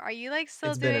time. Are you like still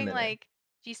it's been a doing minute. like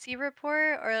GC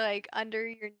report or like under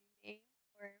your new name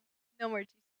or no more GC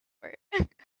report?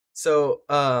 So,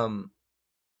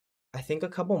 I think a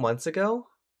couple months ago,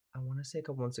 I want to say a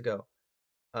couple months ago,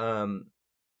 um,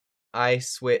 I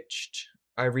switched,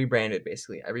 I rebranded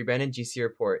basically. I rebranded GC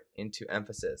Report into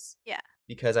Emphasis Yeah.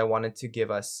 because I wanted to give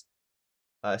I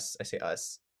say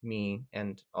us, me,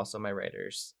 and also my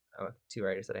writers, two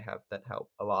writers that I have that help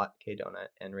a lot, K Donut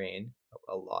and Rain, help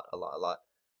a lot, a lot, a lot.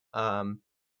 Um,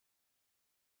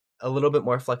 a little bit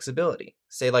more flexibility.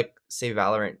 Say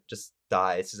Valorant just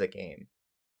dies as a game.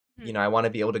 Mhm. I want to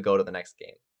be able to go to the next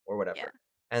game or Yeah. whatever.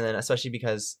 And then especially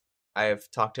because I've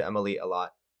talked to Emily a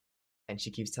lot and she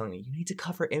keeps telling me, you need to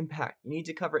cover impact. You need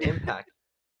to cover impact.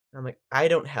 And I'm like, I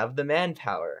don't have the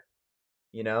manpower,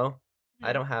 you know? I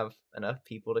Mhm. don't have enough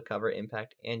people to cover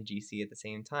impact and GC at the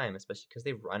same time, especially because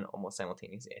they run almost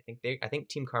simultaneously. I think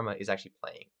Team Karma is actually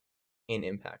playing in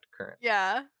impact currently.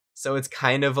 Yeah. So it's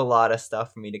kind of a lot of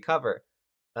stuff for me to cover.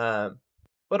 Um,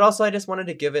 but also, I just wanted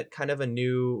to give it kind of a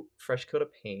new, fresh coat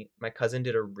of paint. My cousin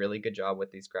did a really good job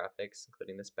with these graphics,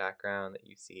 including this background that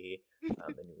you see,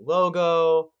 the new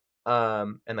logo,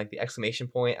 and like the exclamation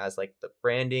point as like the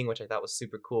branding, which I thought was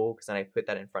super cool because then I put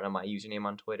that in front of my username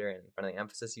on Twitter and in front of the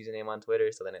emphasis username on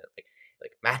Twitter, so then it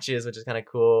like matches, which is kind of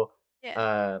cool.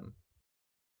 Yeah. Um,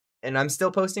 and I'm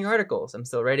still posting articles. I'm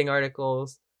still writing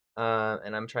articles,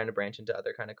 and I'm trying to branch into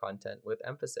other kind of content with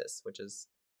emphasis, which is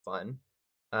fun.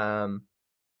 Um,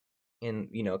 and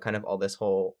kind of all this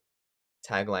whole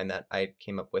tagline that I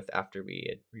came up with after we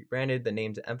had rebranded the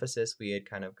name to emphasis. We had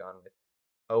kind of gone with,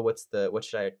 oh, what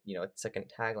should I,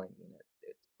 second tagline be?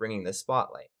 It's bringing the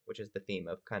spotlight, which is the theme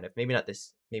of kind of maybe not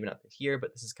this year,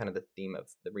 but this is kind of the theme of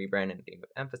the rebrand and theme of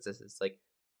emphasis. It's like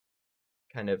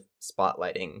kind of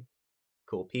spotlighting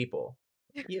cool people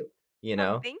like you Oh,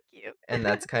 know thank you. and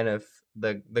that's kind of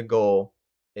the goal,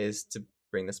 is to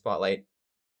bring the spotlight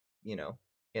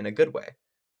in a good way,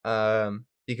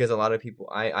 because a lot of people,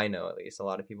 I know at least, a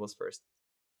lot of people's first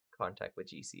contact with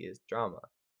GC is drama,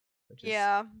 which is,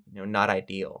 Yeah. not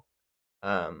ideal.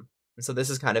 And so this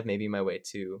is kind of maybe my way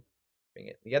to bring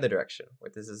it the other direction, where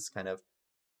this is kind of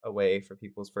a way for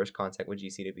people's first contact with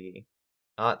GC to be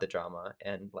not the drama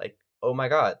and like, oh my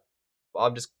god,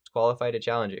 Bob just qualified to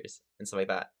challengers and stuff like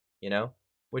that,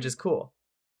 which Mhm. is cool.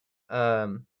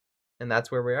 Um, and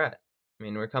that's where we're at. I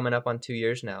mean, we're coming up on 2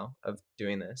 years now of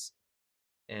doing this,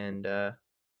 and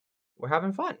we're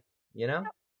having fun, you know?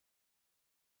 Yep.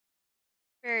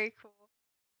 Very cool.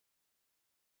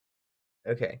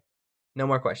 Okay, no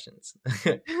more questions.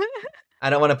 I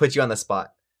don't want to put you on the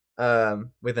spot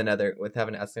with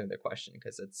having to ask another question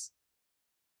because it's,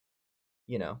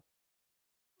 you know,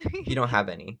 if you don't have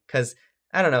any. Because,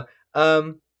 I don't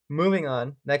know. Moving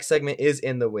on. Next segment is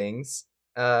in the wings.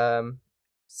 Um,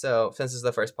 so since this is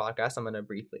the first podcast, I'm gonna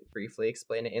briefly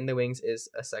explain it. In the wings is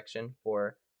a section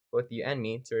for both you and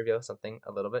me to reveal something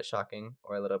a little bit shocking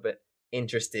or a little bit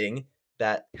interesting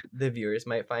that the viewers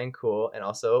might find cool and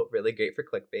also really great for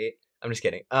clickbait. I'm just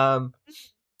kidding.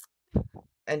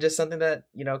 And just something that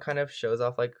kind of shows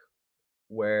off like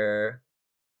where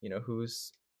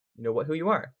who's who you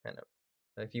are kind of.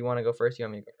 If you want to go first, you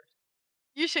want me to go first?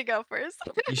 You should go first.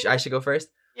 I should go first.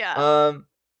 Yeah. Um,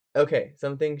 okay,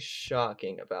 something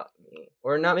shocking about me,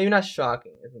 or not, maybe not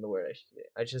shocking isn't the word I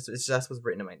should say. It's just what's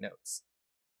written in my notes.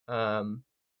 Um,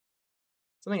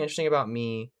 something interesting about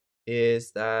me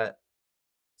is that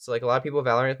so like a lot of people,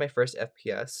 Valorant is my first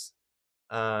FPS.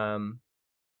 Um,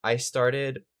 I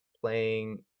started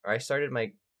I started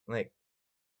my like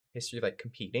history of like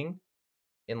competing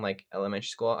in like elementary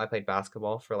school. I played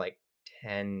basketball for like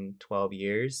 10, 12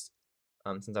 years.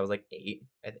 Since I was like 8.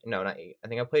 No, not 8. I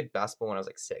think I played basketball when I was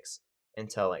like 6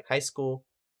 until like high school.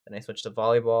 Then I switched to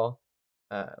volleyball.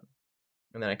 Um,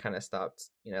 and then I kind of stopped.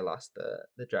 I lost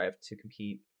the drive to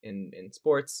compete in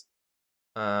sports.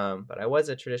 But I was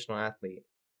a traditional athlete,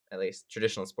 at least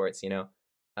traditional sports,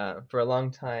 for a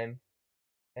long time.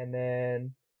 And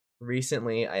then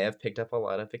recently I have picked up a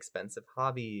lot of expensive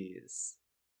hobbies,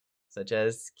 such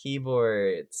as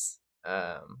keyboards,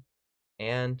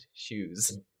 and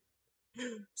shoes.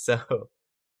 So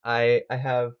I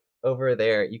have over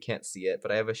there, you can't see it, but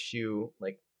I have a shoe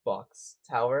like box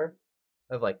tower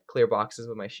of like clear boxes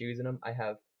with my shoes in them. I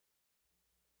have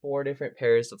 4 different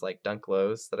pairs of like Dunk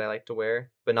Lows that I like to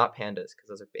wear, but not Pandas because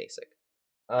those are basic.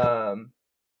 Um,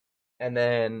 and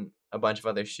then a bunch of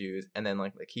other shoes, and then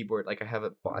like the keyboard. Like I have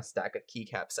a stack of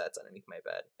keycap sets underneath my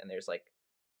bed, and there's like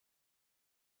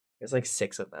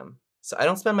 6 of them. So I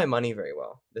don't spend my money very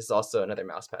well. This is also another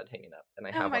mouse pad hanging up, and I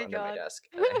Oh have one my under my god. desk,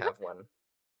 and I have one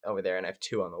over there, and I have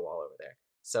 2 on the wall over there.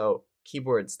 So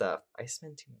keyboard stuff, I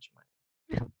spend too much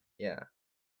money. Yeah.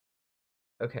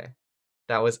 Okay.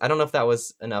 I don't know if that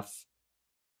was enough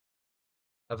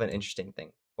of an interesting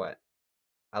thing, but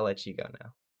I'll let you go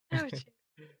Oh, now. gee.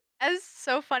 It's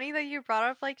so funny that you brought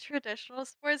up like traditional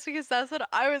sports because that's what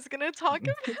I was gonna talk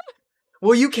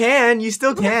Well, you can. You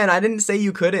still about. can. I didn't say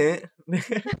you couldn't.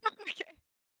 Okay.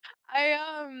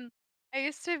 I I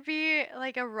used to be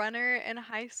like a runner in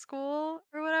high school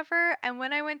or whatever, and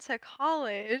when I went to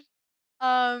college,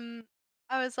 um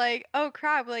I was like, "Oh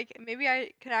crap, like maybe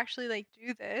I could actually like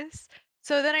do this."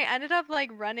 So then I ended up like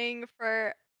running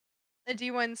for a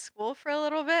D1 school for a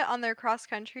little bit on their cross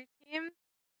country team.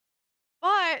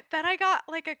 But then I got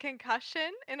like a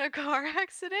concussion in a car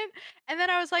accident, and then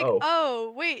I was like, Oh.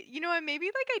 "Oh, wait, you know what? Maybe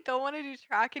like I don't want to do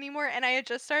track anymore." And I had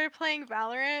just started playing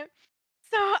Valorant.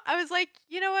 So I was like,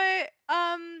 "You know what?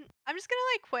 I'm just gonna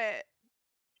like quit."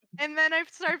 And then I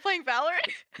started playing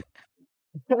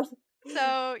Valorant.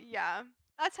 So, yeah.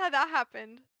 That's how that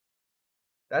happened.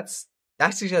 That's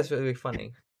that's really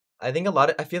funny. I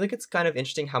feel like it's kind of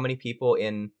interesting how many people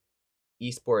in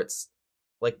esports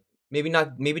like maybe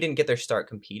didn't get their start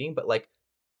competing, but like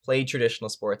played traditional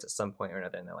sports at some point or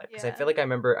another in their life. Because I Yeah. feel like I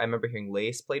remember hearing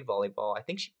Lace played volleyball. I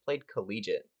think she played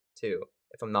collegiate too,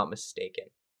 if I'm not mistaken.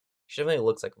 She definitely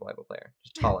looks like a volleyball player.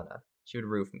 She's tall enough. She would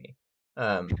roof me.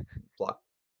 Block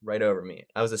right over me.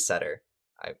 I was a setter.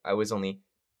 I was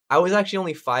actually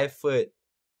only 5'4"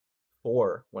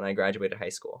 when I graduated high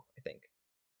school, I think.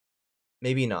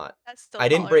 Maybe not. That's still I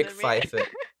didn't taller break than me. 5 foot.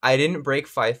 I didn't break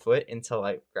 5 foot until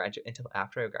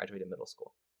after I graduated middle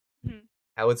school. Mhm.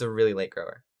 I was a really late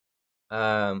grower.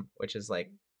 Which is like,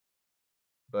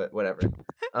 but whatever.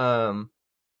 Um,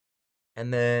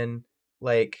 and then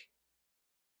like,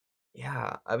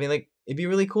 yeah, I mean, like, it'd be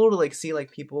really cool to like see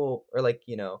like people or like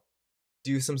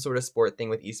do some sort of sport thing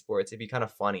with esports. It'd be kind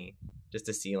of funny just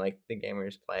to see like the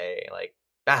gamers play like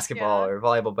basketball Yeah. or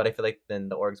volleyball. But I feel like then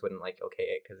the orgs wouldn't like okay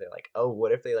it because they're like, oh,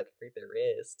 what if they like hurt their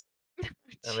wrist? And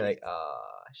I'm Jeez. like,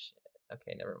 oh shit.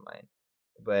 Okay, never mind.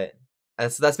 But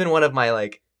that's been one of my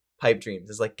like pipe dreams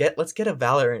is like let's get a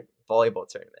Valorant volleyball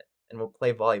tournament and we'll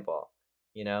play volleyball,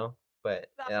 you know? But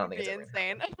That I don't would think it's be ever gonna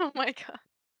insane. happen. Oh my god.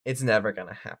 It's never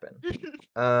gonna happen.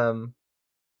 Um,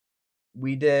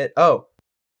 we did. Oh,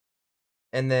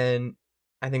 and then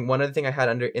I think one other thing I had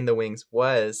under in the wings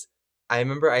was I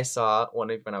remember I saw one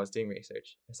of when I was doing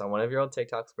research. I saw one of your old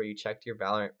TikToks where you checked your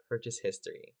Valorant purchase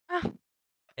history,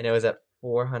 and it was at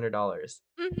 $400.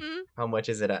 Mhm. How much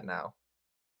is it at now?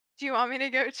 Do you want me to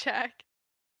go check?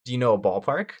 Do you know a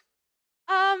ballpark?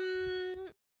 Um,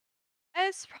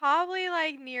 it's probably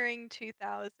like nearing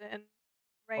 2000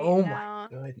 right Oh my now.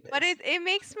 But goodness. it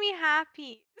makes me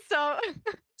happy. So,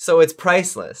 So it's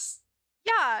priceless.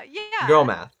 yeah, Girl yeah.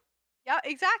 math. Yeah,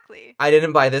 exactly. I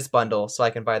didn't buy this bundle, so I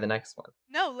can buy the next one.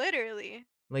 No, literally.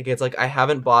 Like it's like I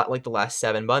haven't bought like the last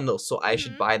 7 bundles, so I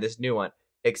should Mhm. buy this new one.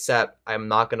 Except I'm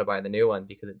not gonna buy the new one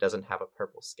because it doesn't have a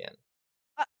purple skin.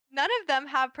 None of them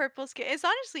have purple skin. It's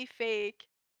honestly fake.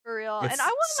 For real. And I It's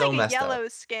want so like a messed up. yellow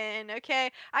skin,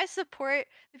 okay? I support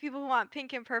the people who want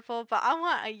pink and purple, but I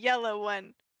want a yellow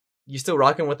one. You still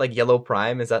rocking with like yellow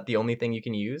prime? Is that the only thing you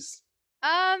can use?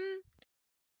 Um,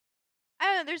 I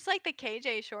don't know, there's like the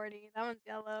KJ shorty. That one's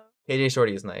yellow. KJ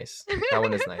Shorty is nice. That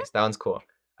one is nice. That one's cool.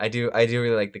 I do really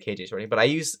like the KJ Shorty, but I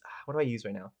use what do I use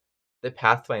right now? The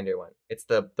Pathfinder one. It's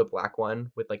the black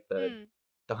one with like Mm,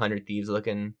 the 100 Thieves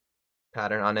looking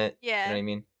pattern on it. You know what yeah. I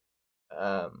mean?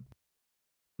 Um,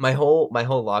 my whole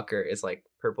locker is like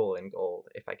purple and gold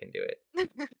if I can do it.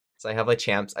 So I have like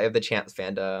champs. I have the champs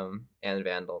fandom and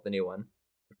Vandal, the new one.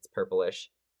 It's purplish,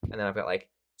 and then I've got like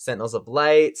Sentinels of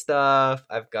Light stuff.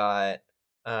 I've got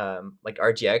like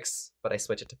RGX, but I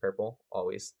switch it to purple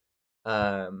always.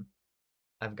 Um,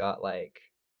 I've got like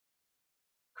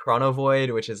Chrono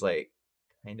Void, which is like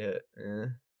kind of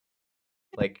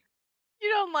like You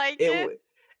don't like it. it?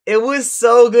 It was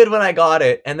so good when I got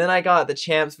it, and then I got the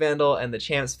Champs Vandal and the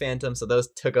Champs Phantom, so those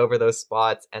took over those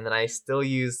spots, and then I Mm. still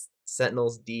use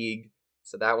Sentinels Deeg,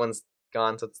 so that one's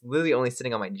gone. So it's literally only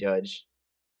sitting on my Judge,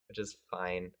 which is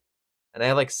fine. And I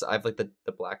have like the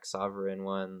Black Sovereign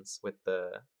ones with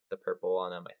the purple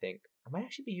on them. I think I might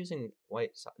actually be using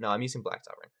white. No, I'm using Black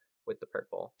Sovereign with the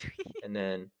purple, and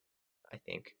then I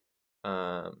think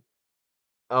um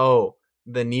oh,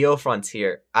 the Neo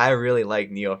Frontier. I really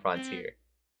like Neo Mm, Frontier.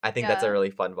 I think that's a yeah.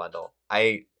 really fun bundle.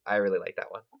 I really like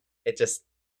that one. It just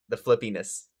the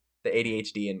flippiness, the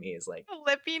ADHD in me is like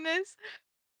Lippiness.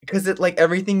 because it like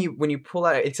everything you when you pull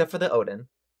out except for the Odin,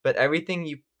 but everything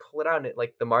you pull it out and it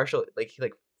like the Marshall like he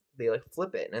like they like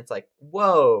flip it and it's like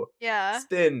whoa Yeah.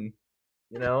 spin,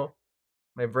 you know.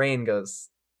 My brain goes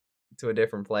to a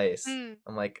different place. Mm.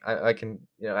 I'm like I can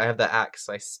I have the axe,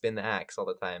 so I spin the axe all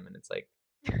the time, and it's like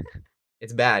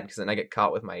it's bad because then I get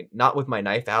caught with my not with my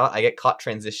knife out. I get caught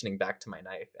transitioning back to my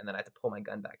knife, and then I have to pull my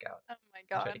gun back out Oh my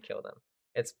and try to god. kill them.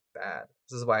 It's bad.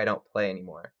 This is why I don't play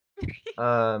anymore.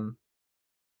 Um,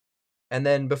 and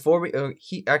then before we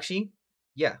heat actually,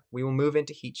 yeah, we will move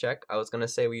into heat check. I was gonna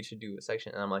say we should do a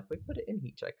section, and I'm like, wait, put it in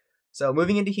heat check. So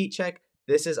moving into heat check,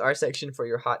 this is our section for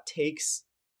your hot takes.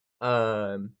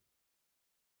 Um,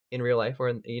 in real life or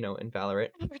in in Valorant.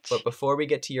 Oh, But gee. before we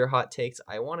get to your hot takes,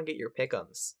 I want to get your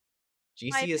pickums.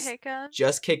 My GC is pick'em.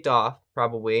 just kicked off,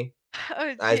 probably,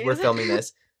 Oh as we're jeez. filming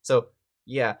this. So,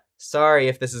 yeah, sorry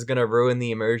if this is going to ruin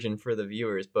the immersion for the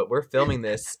viewers, but we're filming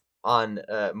this on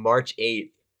March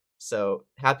 8th. So,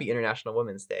 happy International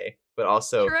Women's Day. But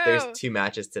also, there's True. 2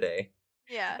 matches today.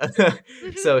 Yeah.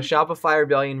 So, Shopify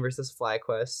Rebellion versus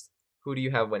FlyQuest. Who do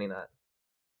you have winning that?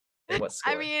 And what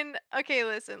I score? mean, okay,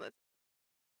 listen.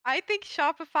 I think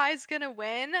Shopify is gonna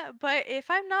win, but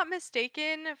if I'm not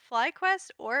mistaken,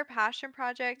 FlyQuest or Passion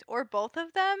Project or both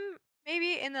of them,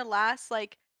 maybe in the last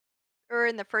or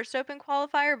in the first open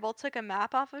qualifier, both took a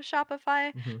map off of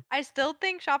Shopify. Hmm. I still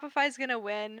think Shopify is gonna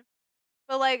win,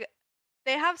 but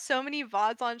they have so many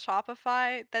VODs on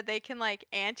Shopify that they can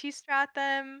anti-strat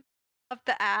them up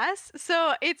the ass.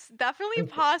 So it's definitely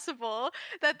possible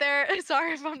that they're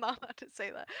sorry if I'm not allowed to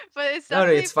say that, but it's No, no,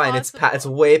 definitely it's fine. It's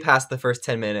possible. way past the first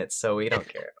 10 minutes, so we don't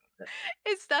care.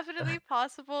 It's definitely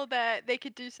possible that they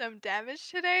could do some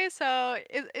damage today, so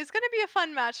it's gonna be a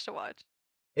fun match to watch.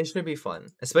 It should be fun,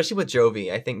 especially with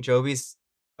Jovi. I think Jovi's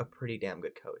a pretty damn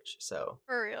good coach, so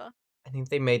For real. I think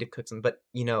they made it cook some. But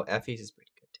Effie's is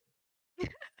pretty good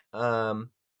too.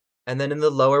 And then in the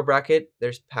lower bracket,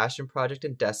 there's Passion Project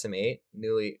and Decimate,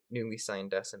 newly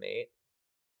signed Decimate.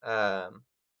 Um,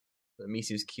 the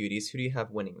Misu's Cuties. Who do you have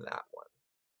winning that one?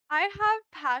 I have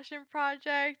Passion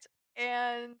Project,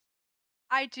 and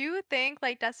I do think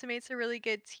Decimate's a really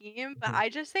good team, but Hmm. I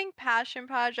just think Passion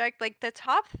Project, the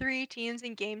top 3 teams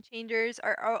in Game Changers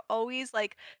are always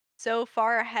so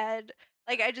far ahead.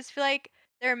 Like, I just feel like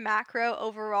their macro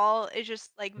overall is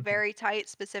just, like, Mhm, very tight,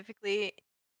 specifically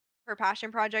for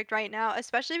Passion Project right now,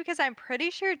 especially because I'm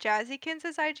pretty sure Jazzykins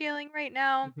is IGLing right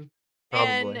now, mhm.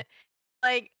 and, Probably.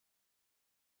 like,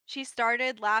 she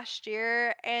started last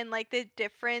year, and, like, the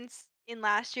difference in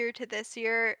last year to this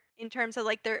year in terms of,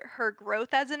 like, her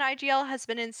growth as an IGL has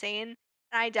been insane,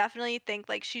 and I definitely think,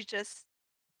 like, she's just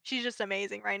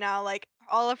amazing right now, like,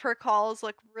 all of her calls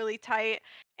look really tight,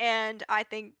 and I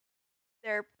think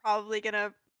they're probably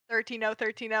gonna 13-0,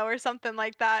 13-0 or something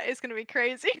like that. It's gonna be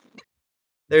crazy.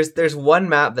 There's one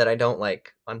map that I don't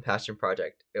like on Passion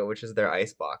Project, which is their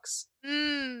icebox.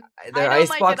 I Their don't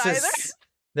like it icebox either. is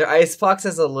their icebox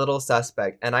is a little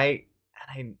suspect, and I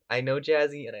know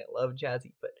Jazzy and I love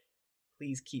Jazzy, but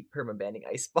please keep permabanning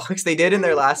Icebox. They did in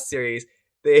their last series.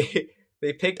 They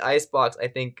they picked Icebox, I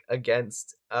think,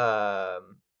 against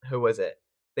who was it?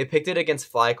 They picked it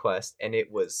against FlyQuest, and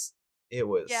it was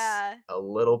Yeah, a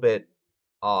little bit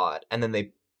odd. And then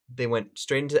they went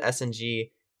straight into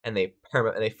SNG and they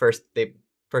first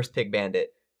pick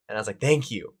Bandit. And I was like, thank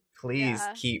you. Please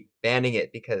yeah. keep banning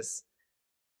it because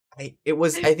I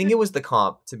think it was the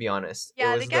comp, to be honest. It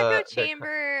Yeah, the was Gecko the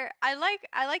Chamber, I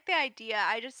like the idea.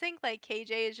 I just think like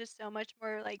KJ is just so much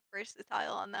more like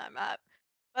versatile on that map.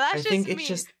 But I that's think just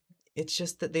me. it's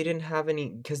just that they didn't have any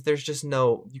because there's just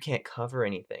no you can't cover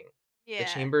anything. The Yeah.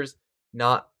 chamber's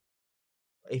not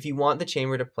if you want the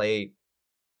chamber to play,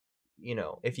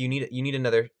 if you need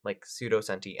another like pseudo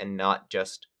senti and not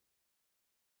just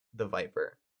the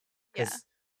Viper. Yeah. Cuz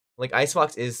like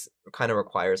Icebox is kind of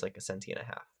requires like a senti and a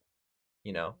half,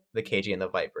 the KG and the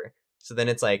Viper. So then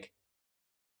it's like,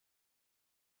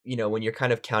 when you're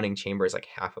kind of counting chamber as like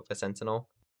half of a sentinel,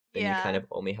 then you kind Yeah. of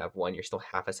only have one. You're still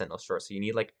half a sentinel short. So you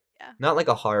need like Yeah. not like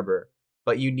a harbor,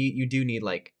 but you do need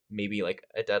like maybe like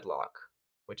a deadlock,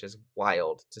 which is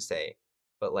wild to say,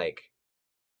 but like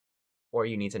or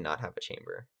you need to not have a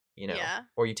chamber, Yeah.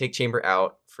 or you take chamber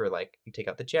out for like you take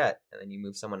out the jet and then you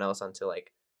move someone else onto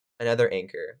like another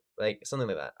anchor, like something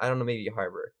like that. I don't know, maybe a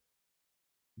harbor,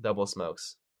 double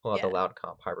smokes, pull out the Yeah. loud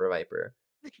comp, harbor viper.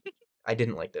 I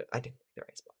didn't like their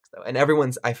icebox though, and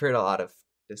I've heard a lot of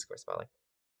discourse about like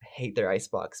I hate their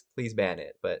icebox. Please ban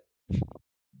it, but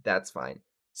that's fine.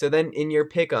 So then in your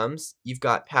pickums, you've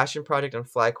got Passion Project and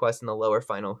FlyQuest in the lower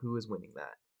final. Who is winning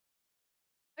that?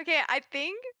 Okay, I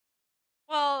think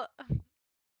well,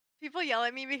 people yell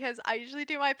at me because I usually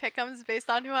do my pick'ems based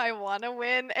on who I want to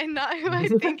win and not who I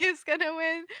think is gonna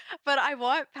win. But I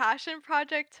want Passion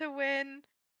Project to win.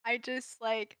 I just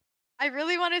like I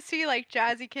really want to see like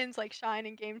Jazzykins like shine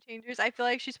in Game Changers. I feel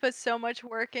like she's put so much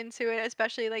work into it,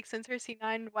 especially like since her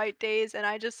C9 White Days, and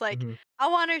I just like Mhm. I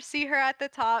want to see her at the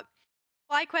top.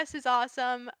 FlyQuest is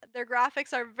awesome. Their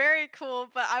graphics are very cool,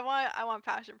 but I want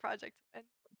Passion Project to win.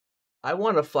 I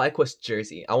want a FlyQuest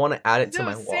jersey. I want to add it to No,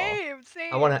 my wall. same,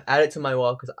 I want same. to add it to my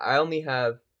wall because I only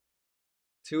have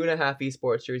two and a half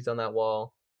esports jerseys on that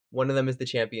wall. One of them is the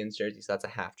champions jersey, so that's a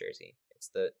half jersey. It's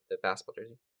the basketball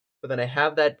jersey. But then I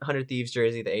have that 100 Thieves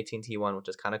jersey, the AT&T one, which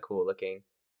is kind of cool looking.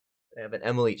 I have an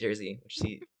Emily jersey, which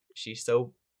she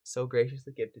so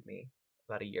graciously gifted me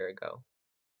about a year ago,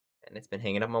 and it's been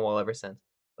hanging up on my wall ever since.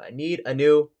 But I need a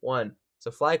new one.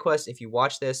 So FlyQuest, if you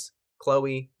watch this,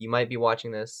 Chloe, you might be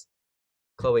watching this.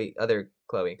 Chloe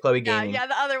Yeah, Gaming. yeah,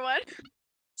 the other one.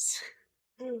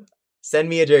 Send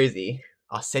me a jersey.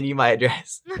 I'll send you my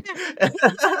address.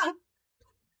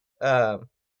 um,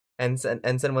 and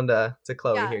send one to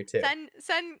Chloe Yeah, here too.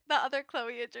 send the other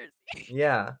Chloe a jersey.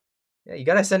 Yeah, yeah. You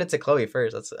gotta send it to Chloe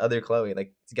first. That's the other Chloe.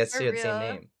 Like you guys For share the same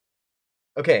real. name.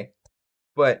 Okay,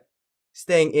 but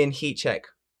staying in heat check.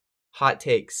 Hot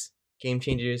takes, game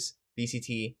changers,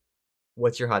 VCT.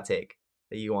 What's your hot take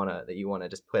that you wanna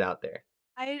just put out there?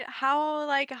 I how,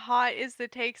 like, hot is the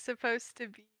take supposed to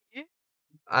be?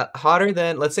 Hotter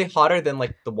than let's say hotter than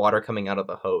like the water coming out of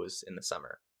the hose in the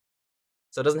summer.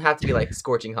 So it doesn't have to be like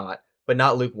scorching hot, but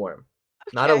not lukewarm.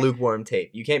 Not a Okay, lukewarm take.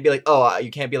 You can't be like,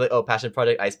 oh, Passion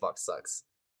Project Icebox sucks.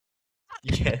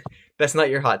 You can't. That's not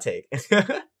your hot take.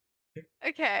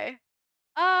 okay.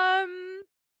 Um,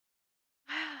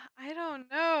 I don't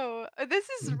know. This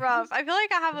is rough. I feel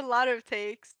like I have a lot of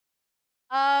takes.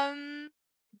 Um,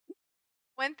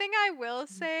 one thing I will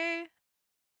say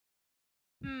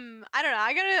I don't know,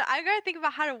 I gotta think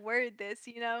about how to word this,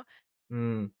 you know?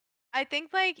 mm, I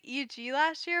think, like, EG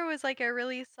last year was, like, a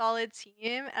really solid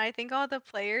team, and I think all the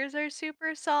players are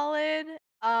super solid,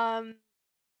 but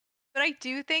I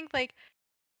do think, like,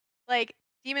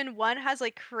 Demon 1 has,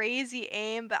 like, crazy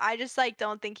aim, but I just, like,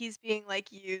 don't think he's being,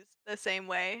 like, used the same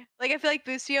way. Like, I feel like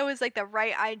Busio is, like, the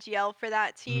right IGL for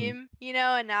that Mhm. team, you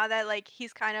know, and now that, like,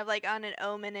 he's kind of, like, on an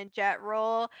Omen and Jet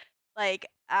role, like,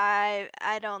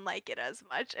 I don't like it as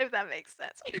much, if that makes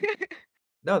sense.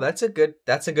 No, that's a good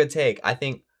take. I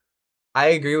think I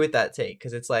agree with that take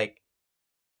because it's like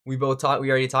we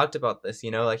already talked about this,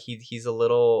 you know, like he's a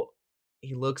little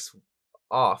he looks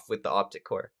off with the optic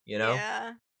core, you know?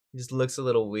 Yeah. He just looks a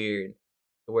little weird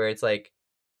where it's like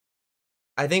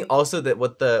I think also that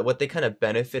what they kind of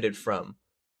benefited from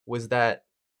was that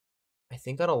I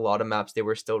think on a lot of maps they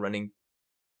were still running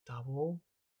double.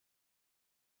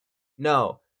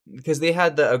 No, because they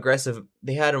had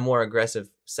a more aggressive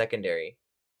secondary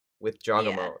with Yeah.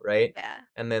 Jogamo, right? Yeah.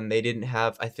 And then they didn't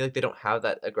have I feel like they don't have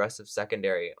that aggressive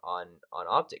secondary on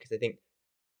optic because I think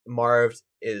Marv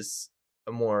is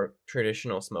a more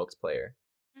traditional smokes player,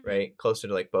 Mhm. right? Closer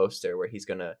to like Boaster where he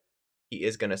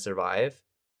is gonna survive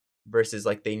versus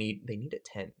like they need a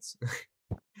tens,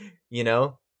 you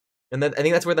know? And then I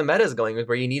think that's where the meta is going,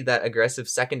 where you need that aggressive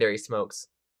secondary smokes,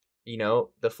 you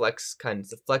know, the flex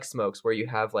smokes where you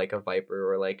have like a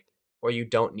Viper or like where you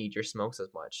don't need your smokes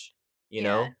as much, you Yeah.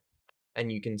 know? And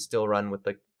you can still run with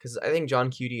the because I think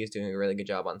John Cutie is doing a really good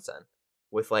job on Sen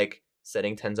with like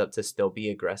setting tens up to still be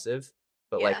aggressive,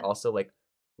 but like Yeah. also like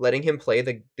letting him play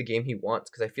the game he wants.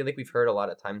 Because I feel like we've heard a lot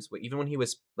of times, even when he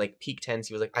was like peak tens,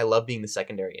 he was like, I love being the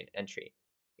secondary entry,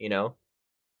 you know.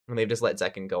 And they've just let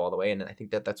Zekin go all the way, and I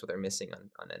think that that's what they're missing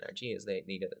on NRG is they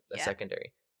need a Yeah.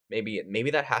 secondary.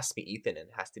 Maybe that has to be Ethan and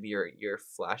it has to be your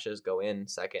flashes go in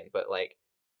second, but like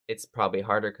it's probably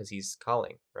harder because he's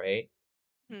calling, right?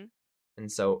 Mhm.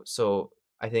 And so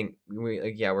I think we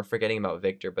like, yeah, we're forgetting about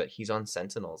Victor, but he's on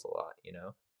Sentinels a lot, you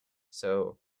know.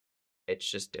 So it's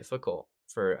just difficult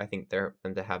for I think them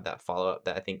to have that follow up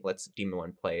that I think lets Demon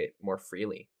One play it more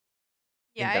freely.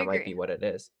 I Yeah, think I that might be agree. what it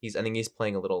is. I think he's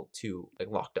playing a little too like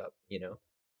locked up, you know.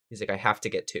 He's like I have to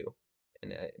get two,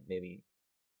 and maybe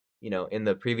you know in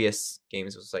the previous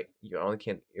games it was like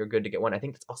you're good to get one. I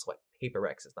think that's also why Paper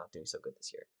Rex is not doing so good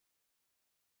this year.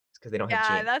 It's because they don't have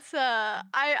Yeah, Jing. that's,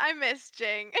 I miss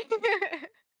Jing.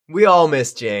 We all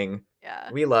miss Jing.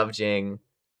 Yeah. We love Jing.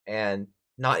 And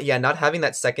not having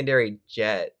that secondary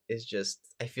jet is just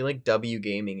I feel like W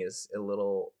Gaming is a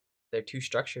little they're too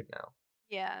structured now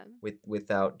Yeah.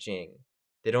 without Jing.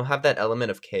 They don't have that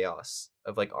element of chaos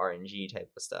of like RNG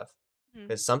type of stuff. Mhm.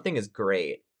 Cuz something is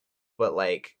great, but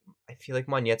like I feel like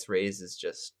Monette's Raise is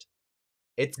just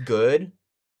it's good,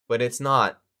 but Mhm.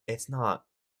 it's not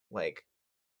like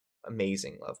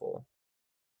amazing level.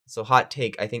 So hot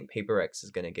take, I think Paper X is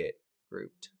going to get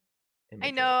grouped in I mid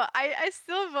game. know, I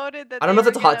still voted that I don't they know if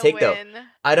were that's a hot gonna take though. win.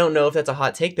 I don't know if that's a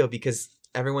hot take though because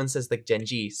everyone says like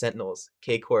Genji, Sentinels,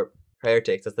 K Corp,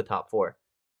 Heretics. That's the top four,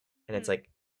 and it's Mhm.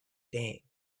 like, dang.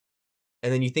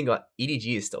 And then you think about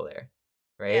EDG is still there,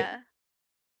 right?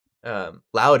 Yeah.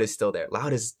 Loud is still there.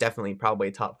 Loud is definitely probably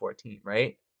a top four team,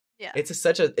 right? Yeah. It's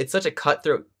such a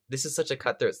cutthroat. This is such a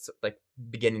cutthroat like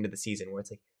beginning of the season where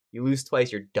it's like you lose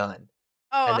twice, you're done,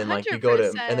 Oh, and then like you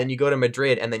 100%. go to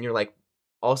Madrid, and then you're like,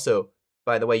 also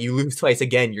by the way, you lose twice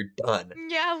again, you're done.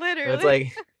 Yeah, And it's literally.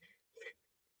 like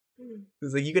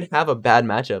it's like you could have a bad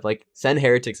matchup. Like Sen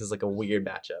Heretics is like a weird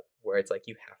matchup where it's like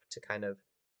you have to kind of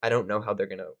I don't know how they're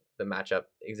gonna the matchup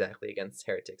exactly against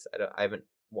Heretics. I haven't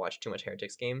watched too much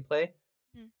Heretics gameplay.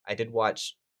 Mhm. I did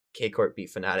watch K Corp beat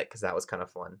Fnatic because that was kind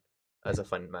of fun. That was a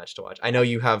fun match to watch. I know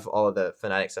you have all of the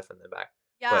Fnatic stuff in the back,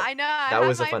 Yeah, but I know, I that have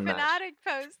was a my fun match. Fnatic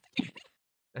post.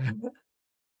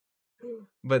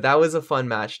 But that was a fun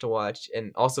match to watch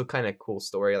and also kind of cool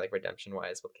story like redemption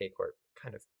wise with K Corp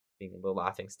kind of being the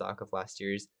laughing stock of last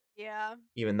year's Yeah.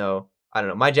 even though I don't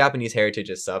know, my Japanese heritage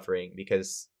is suffering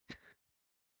because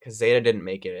Zeta didn't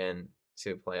make it in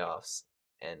to playoffs,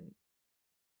 and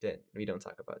didn't we don't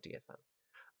talk about DFM.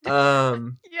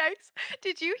 Yikes.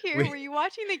 Did you hear, We were you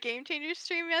watching the Game Changer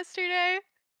stream yesterday?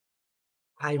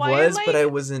 I Wyatt, was, but like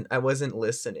I wasn't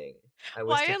listening. I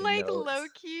was Wyatt, taking like, notes.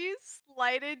 low-key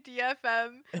slighted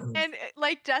DFM, and,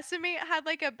 like, Decimate had,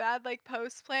 like, a bad, like,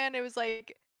 post plan, it was,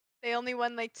 like, they only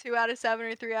won, like, 2 out of 7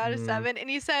 or 3 out of Mm. 7, and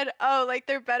he said, "Oh, like,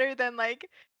 they're better than, like,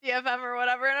 DFM or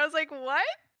whatever," and I was like, "What?"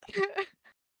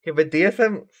 Okay, but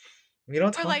DFM, we don't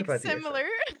Or, talk like, about DFM, similar.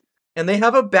 and they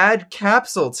have a bad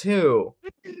capsule too.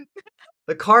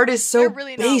 The card is They're so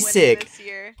really not winning basic. this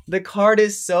year. The card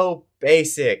is so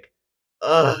basic.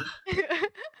 Ugh.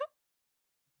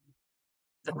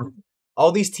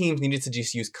 All these teams needed to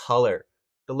just use color.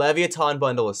 The Leviathan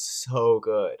bundle is so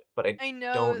good, but I I don't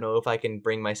know. know if I can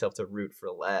bring myself to root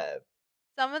for Lev.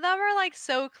 Some of them are, like,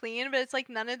 so clean, but it's, like,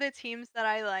 none of the teams that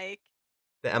I like.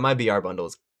 The MIBR bundle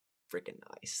is freaking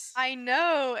nice. I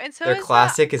know, and so Their is that.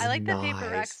 classic I is like the Paper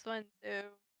nice. Rex one too.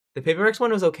 The Paper Rex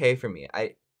one was okay for me.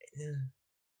 It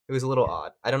was a little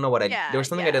odd. I don't know what I. There Yeah, was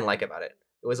something I didn't yeah. like about it.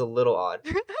 It was a little odd.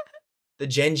 The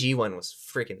Gen G one was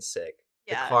freaking sick.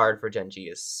 The Yeah. card for Gen G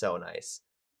is so nice.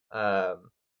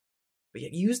 But yeah,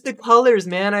 use the colors,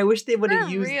 man. I wish they would have For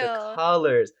used the real.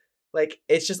 colors. Like,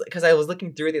 it's just because I was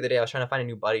looking through it the other day. I was trying to find a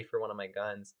new buddy for one of my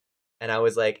guns, and I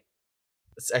was like,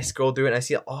 I scrolled through it and I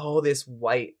see all this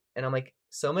white, and I'm like,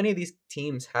 so many of these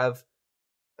teams have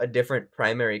a different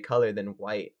primary color than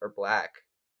white or black,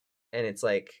 and it's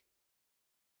like,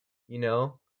 you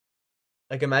know,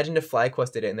 like imagine if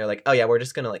FlyQuest did it and they're like, oh yeah, we're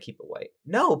just gonna like keep it white.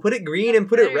 No, put it green and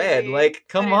put it red. Literally. Like,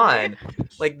 come Literally. on.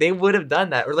 Like they would have done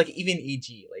that, or like even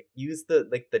EG, like use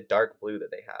the dark blue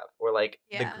that they have, or like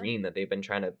the Yeah. green that they've been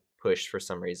trying to push for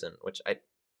some reason, which I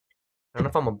don't know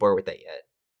if I'm on board with that yet.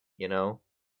 You know,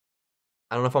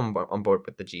 I don't know if I'm on board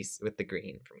with the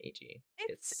green from EG.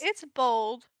 It's It's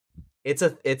bold. it's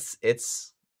a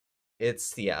it's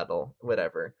Seattle,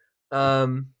 whatever.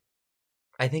 Um,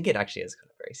 I think it actually is kind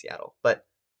of very Seattle, but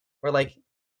we're like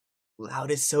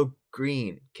Loud is so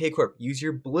green. K Corp, use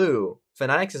your blue.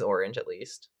 Fanatics is orange at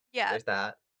least. Yeah. There's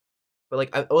that. But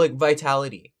like, like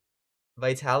Vitality.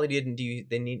 Vitality they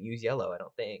didn't use yellow. I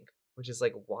don't think, which is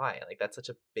like why? Like that's such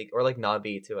a big, or like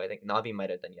Navi too. I think Navi might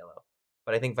have done yellow,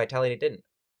 but I think Vitality didn't.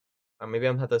 Or maybe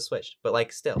I'm have those switched. But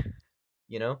like still,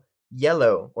 you know,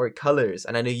 yellow or colors.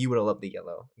 And I know you would have loved the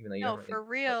yellow, even though you No, don't really for like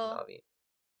real. Navi.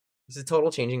 It's a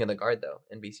total changing of the guard though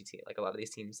in VCT. Like a lot of these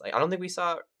teams, like I don't think we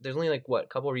saw. There's only like what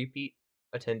couple repeat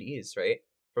attendees, right,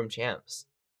 from champs,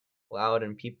 Loud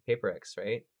and Paper X,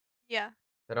 right? Yeah.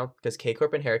 I don't because K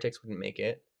Corp and Heretics wouldn't make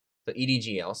it. So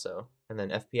EDG also, and then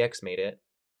FPX made it.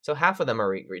 So half of them are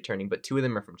returning, but two of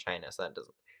them are from China, so that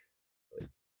doesn't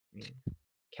really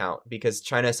count because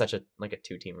China is such a like a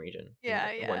two-team region, Yeah,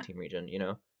 like a yeah. one-team region. You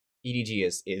know, EDG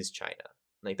is China.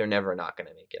 Like they're never not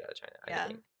gonna make it out of China. I Yeah.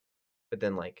 think. But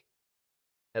then like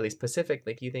at least Pacific,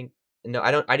 like you think no,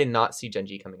 I don't. I did not see Gen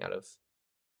G coming out of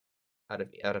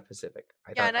Pacific.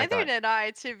 I Yeah, thought I neither thought did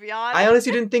I, to be I honest.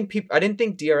 honestly didn't think people. I didn't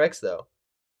think DRX though.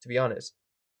 To be honest,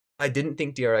 I didn't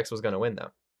think DRX was gonna win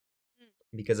though Mm,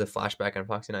 because of Flashback and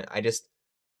Foxy Night. I just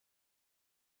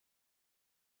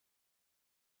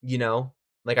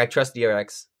like I trust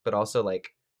DRX, but also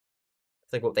like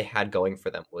it's like what they had going for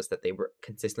them was that they were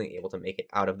consistently able to make it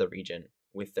out of the region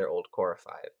with their old core of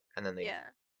 5, and then they yeah.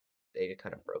 they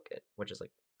kind of broke it, which is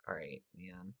like, all right,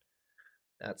 man,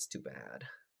 that's too bad.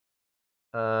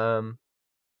 Um,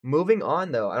 Moving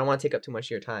on though, I don't want to take up too much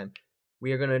of your time.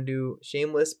 We are gonna do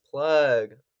Shameless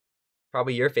Plug,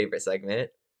 probably your favorite segment.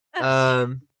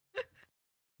 Um,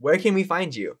 where can we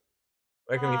find you?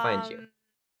 Where can we find you? um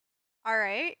All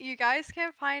right, you guys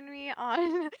can find me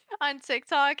on on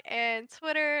TikTok and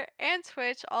Twitter and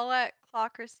Twitch, all at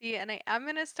Clocracy, and I am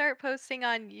gonna start posting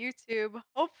on YouTube.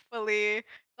 Hopefully,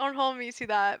 don't hold me to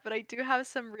that, but I do have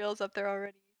some reels up there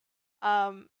already.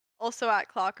 Um, also at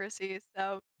Clocracy,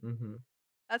 so Mm-hmm.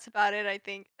 that's about it, I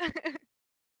think.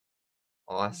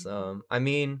 Awesome. I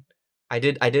mean, I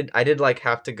did like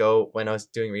have to go when I was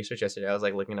doing research yesterday. I was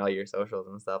like looking at all your socials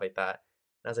and stuff like that.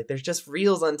 And I was like, there's just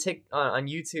reels on on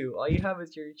YouTube. All you have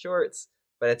is your shorts.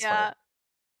 But it's fine. Yeah,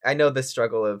 I know the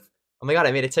struggle of, oh my god,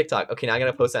 I made a TikTok. Okay, now I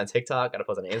gotta post it on TikTok, gotta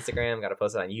post it on Instagram, gotta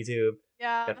post it on YouTube,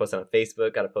 yeah. gotta post it on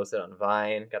Facebook, gotta post it on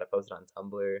Vine, gotta post it on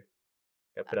Tumblr,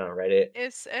 gotta put it on Reddit. I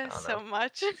It's don't so know.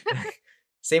 much.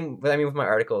 Same, but I mean with my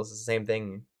articles, it's the same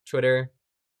thing. Twitter,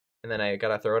 and then I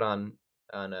gotta throw it on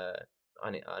uh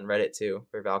on Reddit too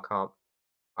for Valcomp.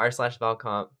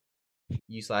 R/Valcomp,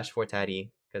 U/Fortati,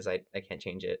 because I can't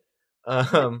change it.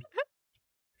 Um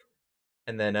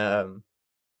and then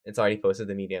it's already posted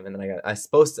the medium, and then I'm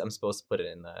supposed to put it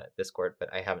in the Discord,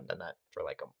 but I haven't done that for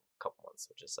like a couple months,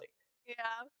 which is like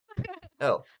Yeah.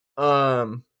 oh.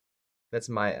 Um that's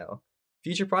my L.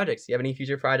 Future projects. You have any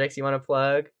future projects you want to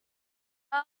plug?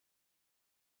 Uh,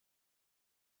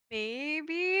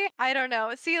 maybe I don't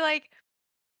know. See, like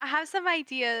I have some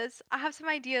ideas. I have some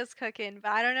ideas cooking,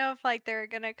 but I don't know if like they're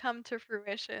gonna come to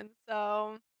fruition.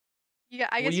 So I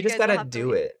Well, guess you you just guys will gotta have to do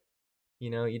wait. it.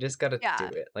 You just gotta Yeah, do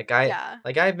it. yeah,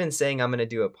 Like I've been saying I'm gonna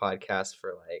do a podcast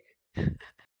for like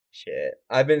shit.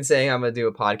 I've been saying I'm gonna do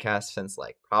a podcast since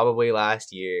like probably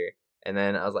last year, and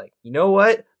then I was like, you know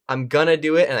what? I'm gonna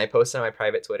do it, and I posted on my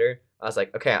private Twitter. I was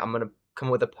like, okay, I'm gonna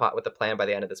come up with a plan by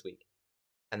the end of this week,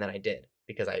 and then I did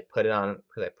because I put it on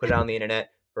the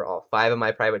internet for all 5 of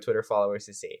my private Twitter followers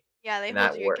to see, yeah. They and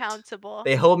hold that you worked. accountable.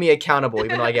 They hold me accountable,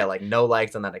 even though I get like no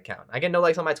likes on that account. I get no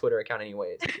likes on my Twitter account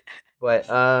anyways, but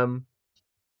I'm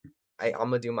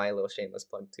gonna do my little shameless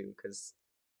plug too because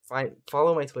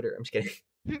follow my Twitter. I'm just kidding.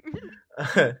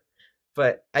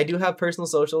 But I do have personal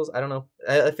socials. I don't know.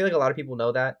 I feel like a lot of people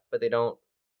know that, but they don't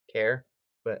care.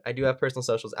 But I do have personal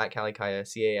socials at Calicaya,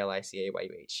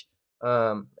 CALICAYUH,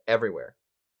 everywhere,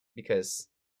 because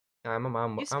You I'm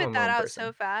a spit my that own out so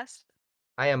person. fast.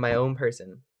 I am my own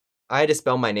person. I had to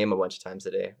spell my name a bunch of times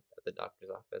a day at the doctor's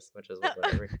office, which is like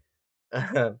whatever.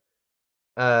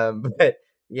 But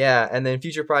yeah, and then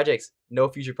future projects, no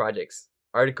future projects,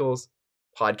 articles,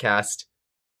 podcast,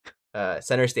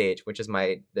 center stage, which is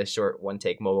the short one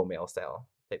take mobile mail style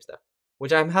type stuff,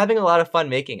 which I'm having a lot of fun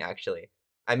making. Actually,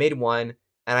 I made one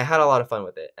and I had a lot of fun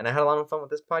with it, and I had a lot of fun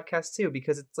with this podcast too,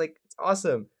 because it's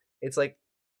awesome. It's like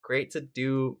great to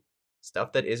do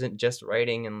stuff that isn't just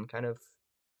writing and kind of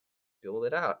build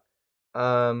it out.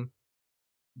 Um,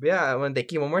 but yeah, I want to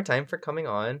thank you one more time for coming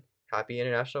on. Happy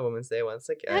International Women's Day once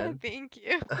again. Thank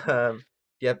you. Do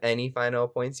you have any final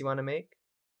points you want to make?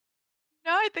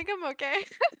 No, I think I'm okay.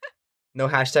 No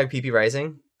hashtag PP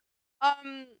Rising.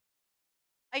 Um,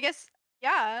 I guess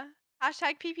yeah.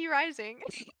 Hashtag PP Rising.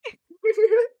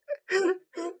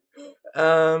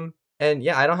 And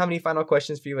yeah, I don't have any final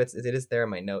questions for you. It is there in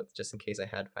my notes just in case I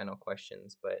had final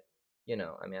questions, but I mean,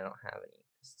 I don't have any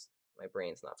 'cause my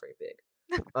brain's not very big.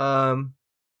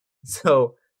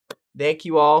 So thank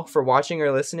you all for watching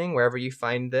or listening wherever you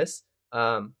find this.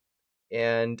 And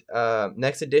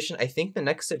next edition, I think the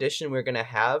next edition we're gonna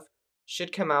have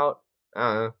should come out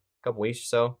a couple weeks or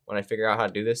so when I figure out how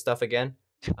to do this stuff again.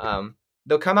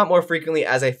 They'll come out more frequently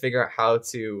as I figure out how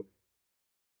to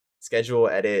schedule,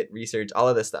 edit, research, all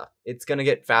of this stuff. It's gonna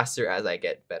get faster as I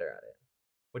get better at it,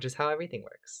 which is how everything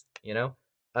works,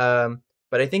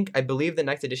 But I believe the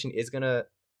next edition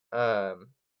um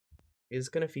is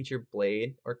gonna feature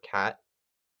Blade or Cat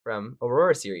from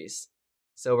Aurora series.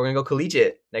 So we're gonna go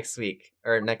collegiate next week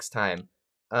or next time.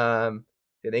 So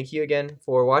thank you again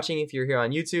for watching if you're here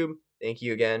on YouTube. Thank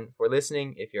you again for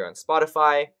listening if you're on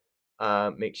Spotify.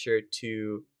 Make sure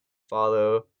to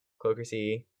follow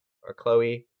Clocracy or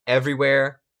Chloe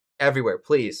everywhere,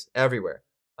 please, everywhere.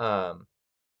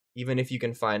 Even if you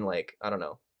can find I don't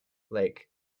know, like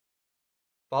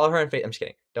follow her on Facebook. I'm just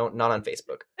kidding. Don't not on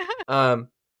Facebook.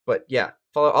 But yeah,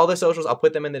 follow all the socials. I'll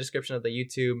put them in the description of the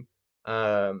YouTube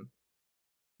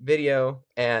video,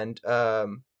 and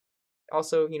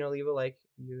also leave a like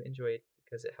if you enjoyed,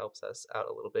 because it helps us out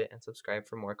a little bit, and subscribe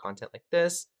for more content like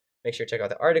this. Make sure to check out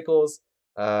the articles.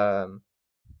 What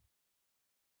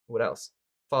else?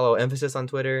 Follow Emphasis on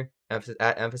Twitter,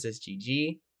 at Emphasis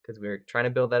GG, because we're trying to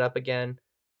build that up again.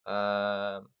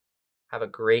 Have a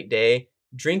great day.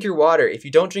 Drink your water. If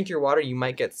you don't drink your water, you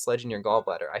might get sludge in your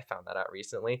gallbladder. I found that out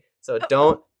recently. So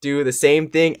don't do the same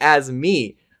thing as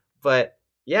me. But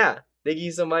yeah, thank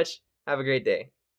you so much. Have a great day.